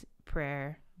studies,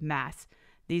 prayer, mass,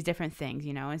 these different things,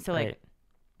 you know. And so like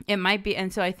it might be.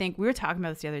 And so I think we were talking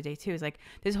about this the other day too. Is like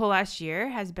this whole last year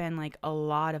has been like a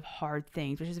lot of hard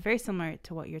things, which is very similar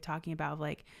to what you're talking about. Of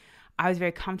like I was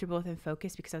very comfortable with and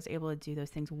focused because I was able to do those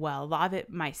things well. A lot of it,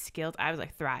 my skills, I was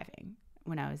like thriving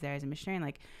when I was there as a missionary. And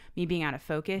like me being out of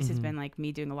focus has been like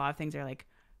me doing a lot of things that are like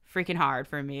freaking hard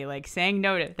for me. Like saying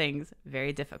no to things,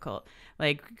 very difficult.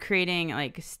 Like creating,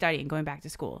 like studying, going back to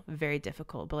school, very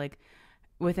difficult. But like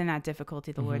within that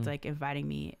difficulty, the Lord's like inviting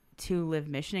me to live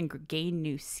mission and gain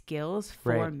new skills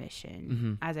for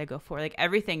mission as I go forward. Like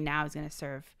everything now is going to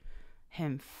serve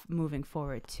him moving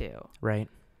forward too. Right.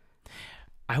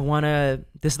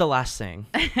 This is the last thing.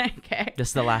 Okay. This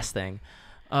is the last thing.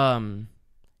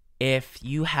 If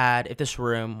this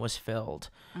room was filled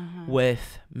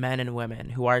with men and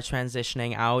women who are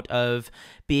transitioning out of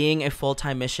being a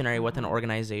full-time missionary with an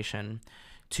organization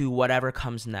to whatever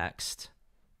comes next,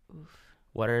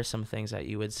 what are some things that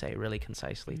you would say really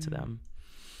concisely to them?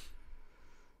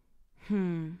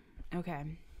 Okay.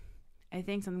 I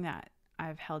think something that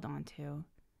I've held on to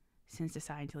since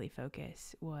deciding to leave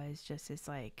Focus was just this,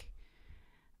 like,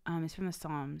 it's from the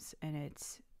Psalms, and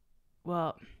it's,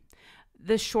 well,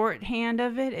 the shorthand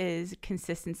of it is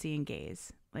consistency and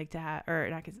gaze. Like to have, or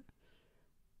not,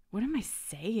 what am I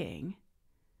saying?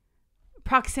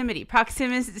 Proximity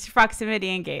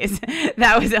and gaze.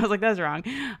 I was like, that was wrong.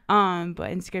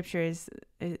 But in scriptures,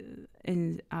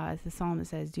 in the Psalm, it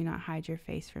says, "Do not hide your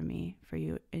face from me, for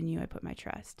you, in you I put my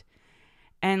trust."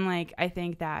 And like, I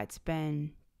think that's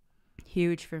been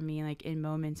huge for me, like in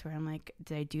moments where I'm like,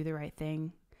 did I do the right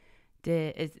thing?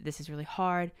 This is really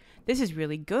hard. This is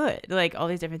really good. Like all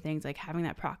these different things, like having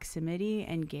that proximity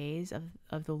and gaze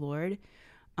of the Lord.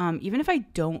 Even if I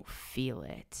don't feel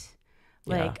it,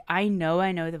 like I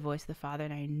know the voice of the Father,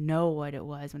 and I know what it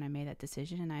was when I made that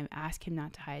decision, and I ask him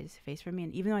not to hide his face from me.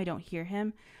 And even though I don't hear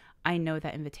him, I know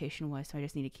that invitation was, so I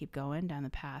just need to keep going down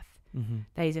the path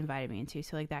that he's invited me into.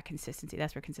 So like that consistency,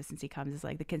 that's where consistency comes, is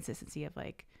like the consistency of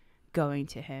like going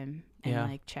to him and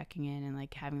like checking in and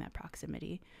like having that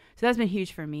proximity. So that's been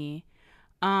huge for me.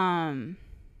 The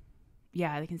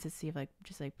consistency of like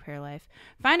just like prayer life.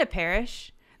 Find a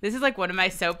parish. This is like one of my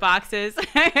soapboxes.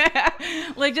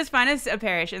 Like just find a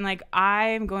parish. And like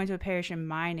I'm going to a parish in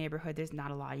my neighborhood. There's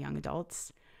not a lot of young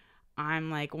adults.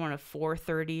 I'm like one of 4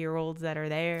 30-year-olds that are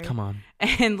there. Come on.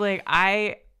 And like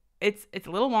it's a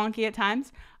little wonky at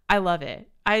times. I love it.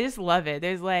 I just love it.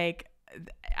 There's like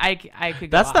I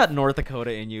could go That's off. That North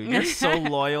Dakota in you. You're so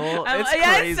loyal. It's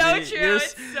crazy. It's so true.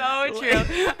 It's so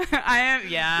true. I am.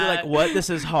 Yeah. You're like, what? This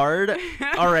is hard.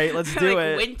 All right, let's do like,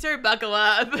 it. Winter, buckle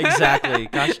up. Exactly.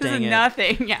 Gosh dang it.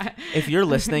 Nothing. Yeah. If you're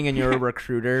listening and you're a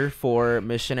recruiter for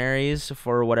missionaries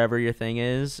for whatever your thing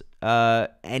is,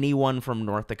 anyone from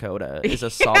North Dakota is a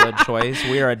solid choice.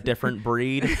 We are a different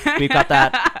breed. We've got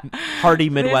that hardy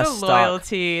Midwest stock.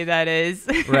 Loyalty that is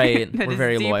right. That We're is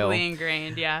very deeply loyal.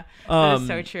 Ingrained. Yeah. That is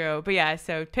so true. But yeah,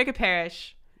 so pick a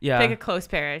parish. Yeah. Pick a close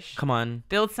parish. Come on.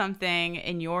 Build something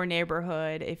in your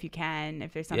neighborhood if you can.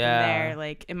 If there's something there,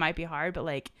 like it might be hard, but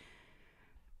like,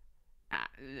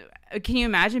 can you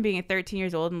imagine being 13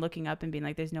 years old and looking up and being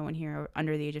like, "There's no one here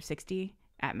under the age of 60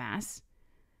 at mass"?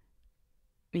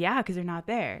 Yeah, because they're not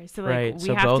there. So like we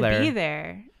have to be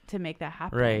there to make that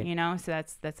happen. Right. You know. So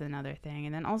that's another thing.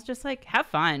 And then also just like have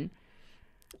fun.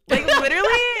 Like literally,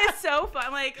 it's so fun.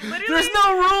 Like literally, there's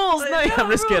no rules. Like, no,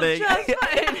 I'm just kidding.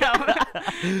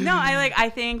 No,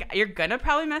 I think you're gonna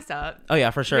probably mess up. Oh yeah,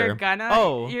 for sure.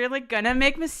 You're like gonna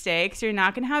make mistakes. You're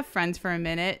not gonna have friends for a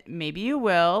minute. Maybe you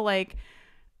will. Like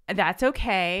that's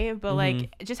okay. But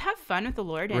like just have fun with the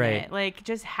Lord in it. Like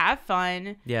just have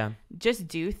fun. Yeah. Just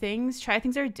do things. Try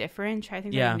things that are different. Try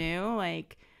things that are new.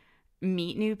 Like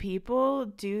meet new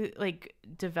people,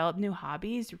 develop new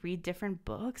hobbies, read different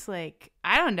books. Like,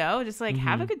 I don't know, just like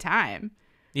have a good time.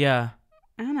 Yeah.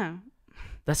 I don't know.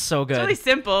 That's so good. It's really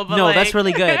simple, but no, that's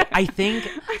really good. I think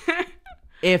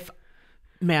if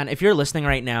you're listening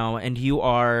right now and you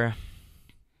are,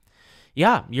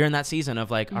 you're in that season of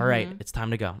like, all right, it's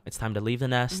time to go. It's time to leave the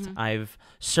nest. I've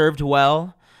served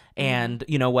well. And,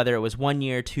 you know, whether it was 1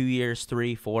 year, 2 years,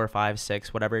 3, 4, 5,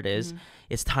 6, whatever it is,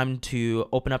 it's time to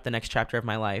open up the next chapter of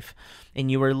my life.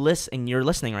 And you're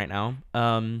listening right now.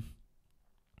 I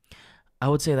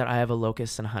would say that I have a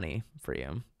locust and honey for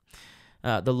you.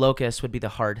 The locust would be the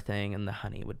hard thing, and the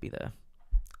honey would be the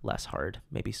less hard,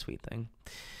 maybe sweet thing.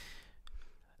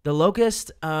 The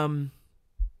locust, I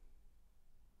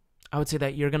would say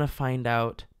that you're going to find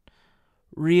out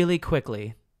really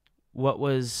quickly what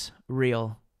was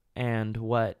real and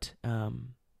what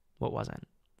wasn't.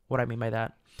 What I mean by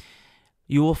that,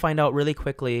 you will find out really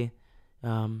quickly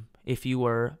if you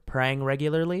were praying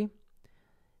regularly,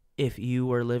 if you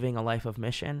were living a life of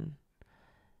mission,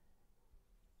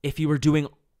 if you were doing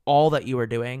all that you were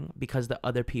doing because the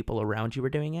other people around you were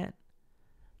doing it,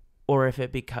 or if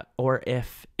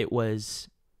it was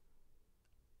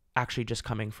actually just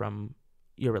coming from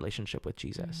your relationship with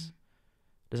Jesus.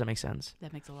 Does that make sense?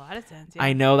 That makes a lot of sense. Yeah.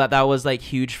 I know that was like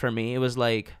huge for me. It was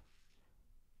like,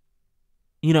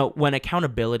 you know, when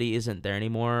accountability isn't there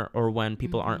anymore, or when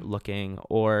people aren't looking,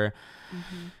 or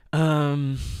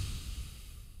when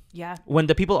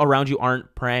the people around you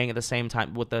aren't praying at the same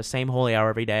time with the same holy hour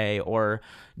every day or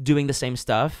doing the same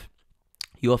stuff,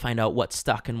 you will find out what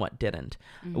stuck and what didn't,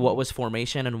 what was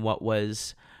formation and what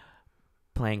was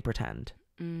playing pretend.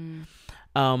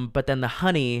 But then the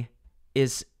honey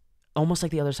is almost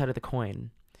like the other side of the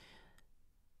coin.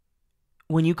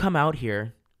 When you come out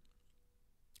here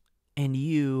and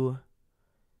you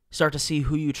start to see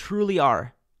who you truly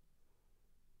are,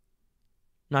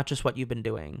 not just what you've been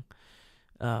doing,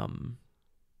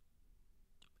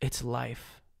 it's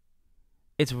life.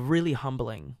 It's really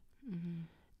humbling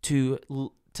to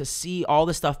see all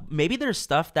the stuff. Maybe there's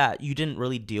stuff that you didn't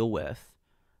really deal with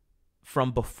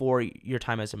from before your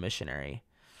time as a missionary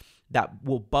that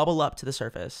will bubble up to the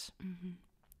surface.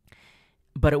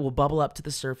 But it will bubble up to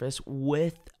the surface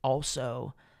with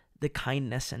also the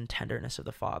kindness and tenderness of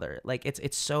the Father. Like,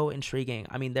 it's so intriguing.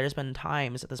 I mean, there's been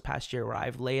times this past year where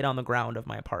I've laid on the ground of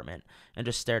my apartment and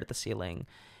just stared at the ceiling.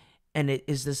 And it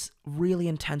is this really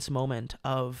intense moment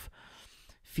of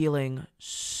feeling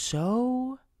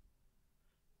so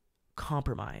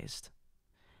compromised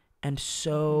and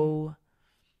so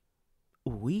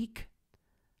weak.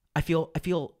 I feel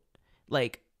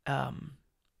like kind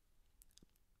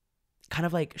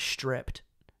of like stripped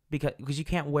because you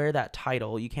can't wear that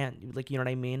title. You can't, like, you know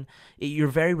what I mean? You're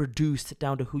very reduced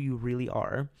down to who you really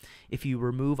are if you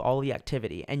remove all the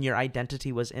activity, and your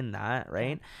identity was in that,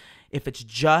 right? If it's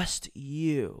just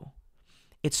you,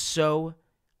 it's so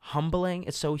humbling,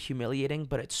 it's so humiliating,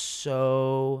 but it's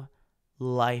so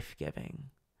life-giving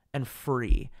and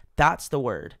free. That's the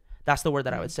word. That's the word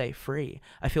that I would say, free.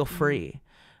 I feel free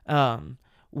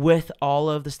with all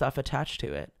of the stuff attached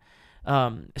to it.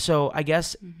 So I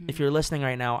guess if you're listening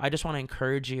right now, I just want to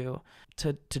encourage you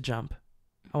to jump.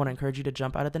 I want to encourage you to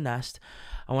jump out of the nest.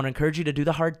 I want to encourage you to do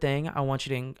the hard thing. I want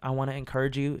to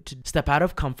encourage you to step out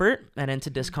of comfort and into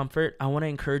discomfort. I want to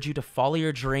encourage you to follow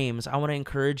your dreams. I want to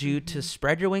encourage you to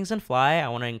spread your wings and fly. I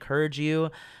want to encourage you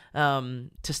to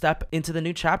step into the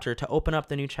new chapter, to open up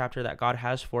the new chapter that God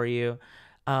has for you.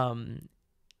 And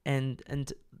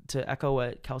to echo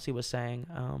what Kelsey was saying,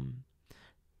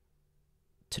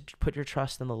 to put your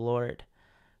trust in the Lord.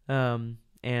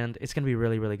 And it's going to be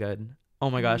really, really good. Oh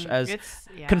my gosh, as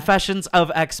Confessions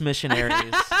of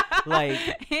Ex-Missionaries. Like,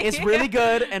 it's really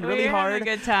good and really hard. A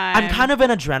good time. I'm kind of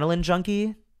an adrenaline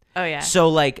junkie. Oh yeah. So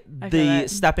like the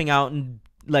stepping out and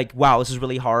like, wow, this is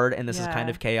really hard and this is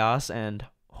kind of chaos and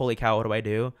holy cow, what do I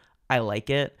do? I like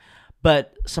it.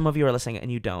 But some of you are listening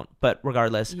and you don't. But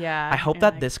regardless, I hope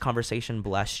that this conversation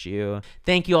blessed you.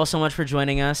 Thank you all so much for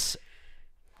joining us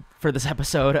for this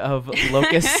episode of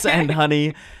Locusts and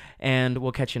Honey, and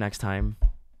we'll catch you next time.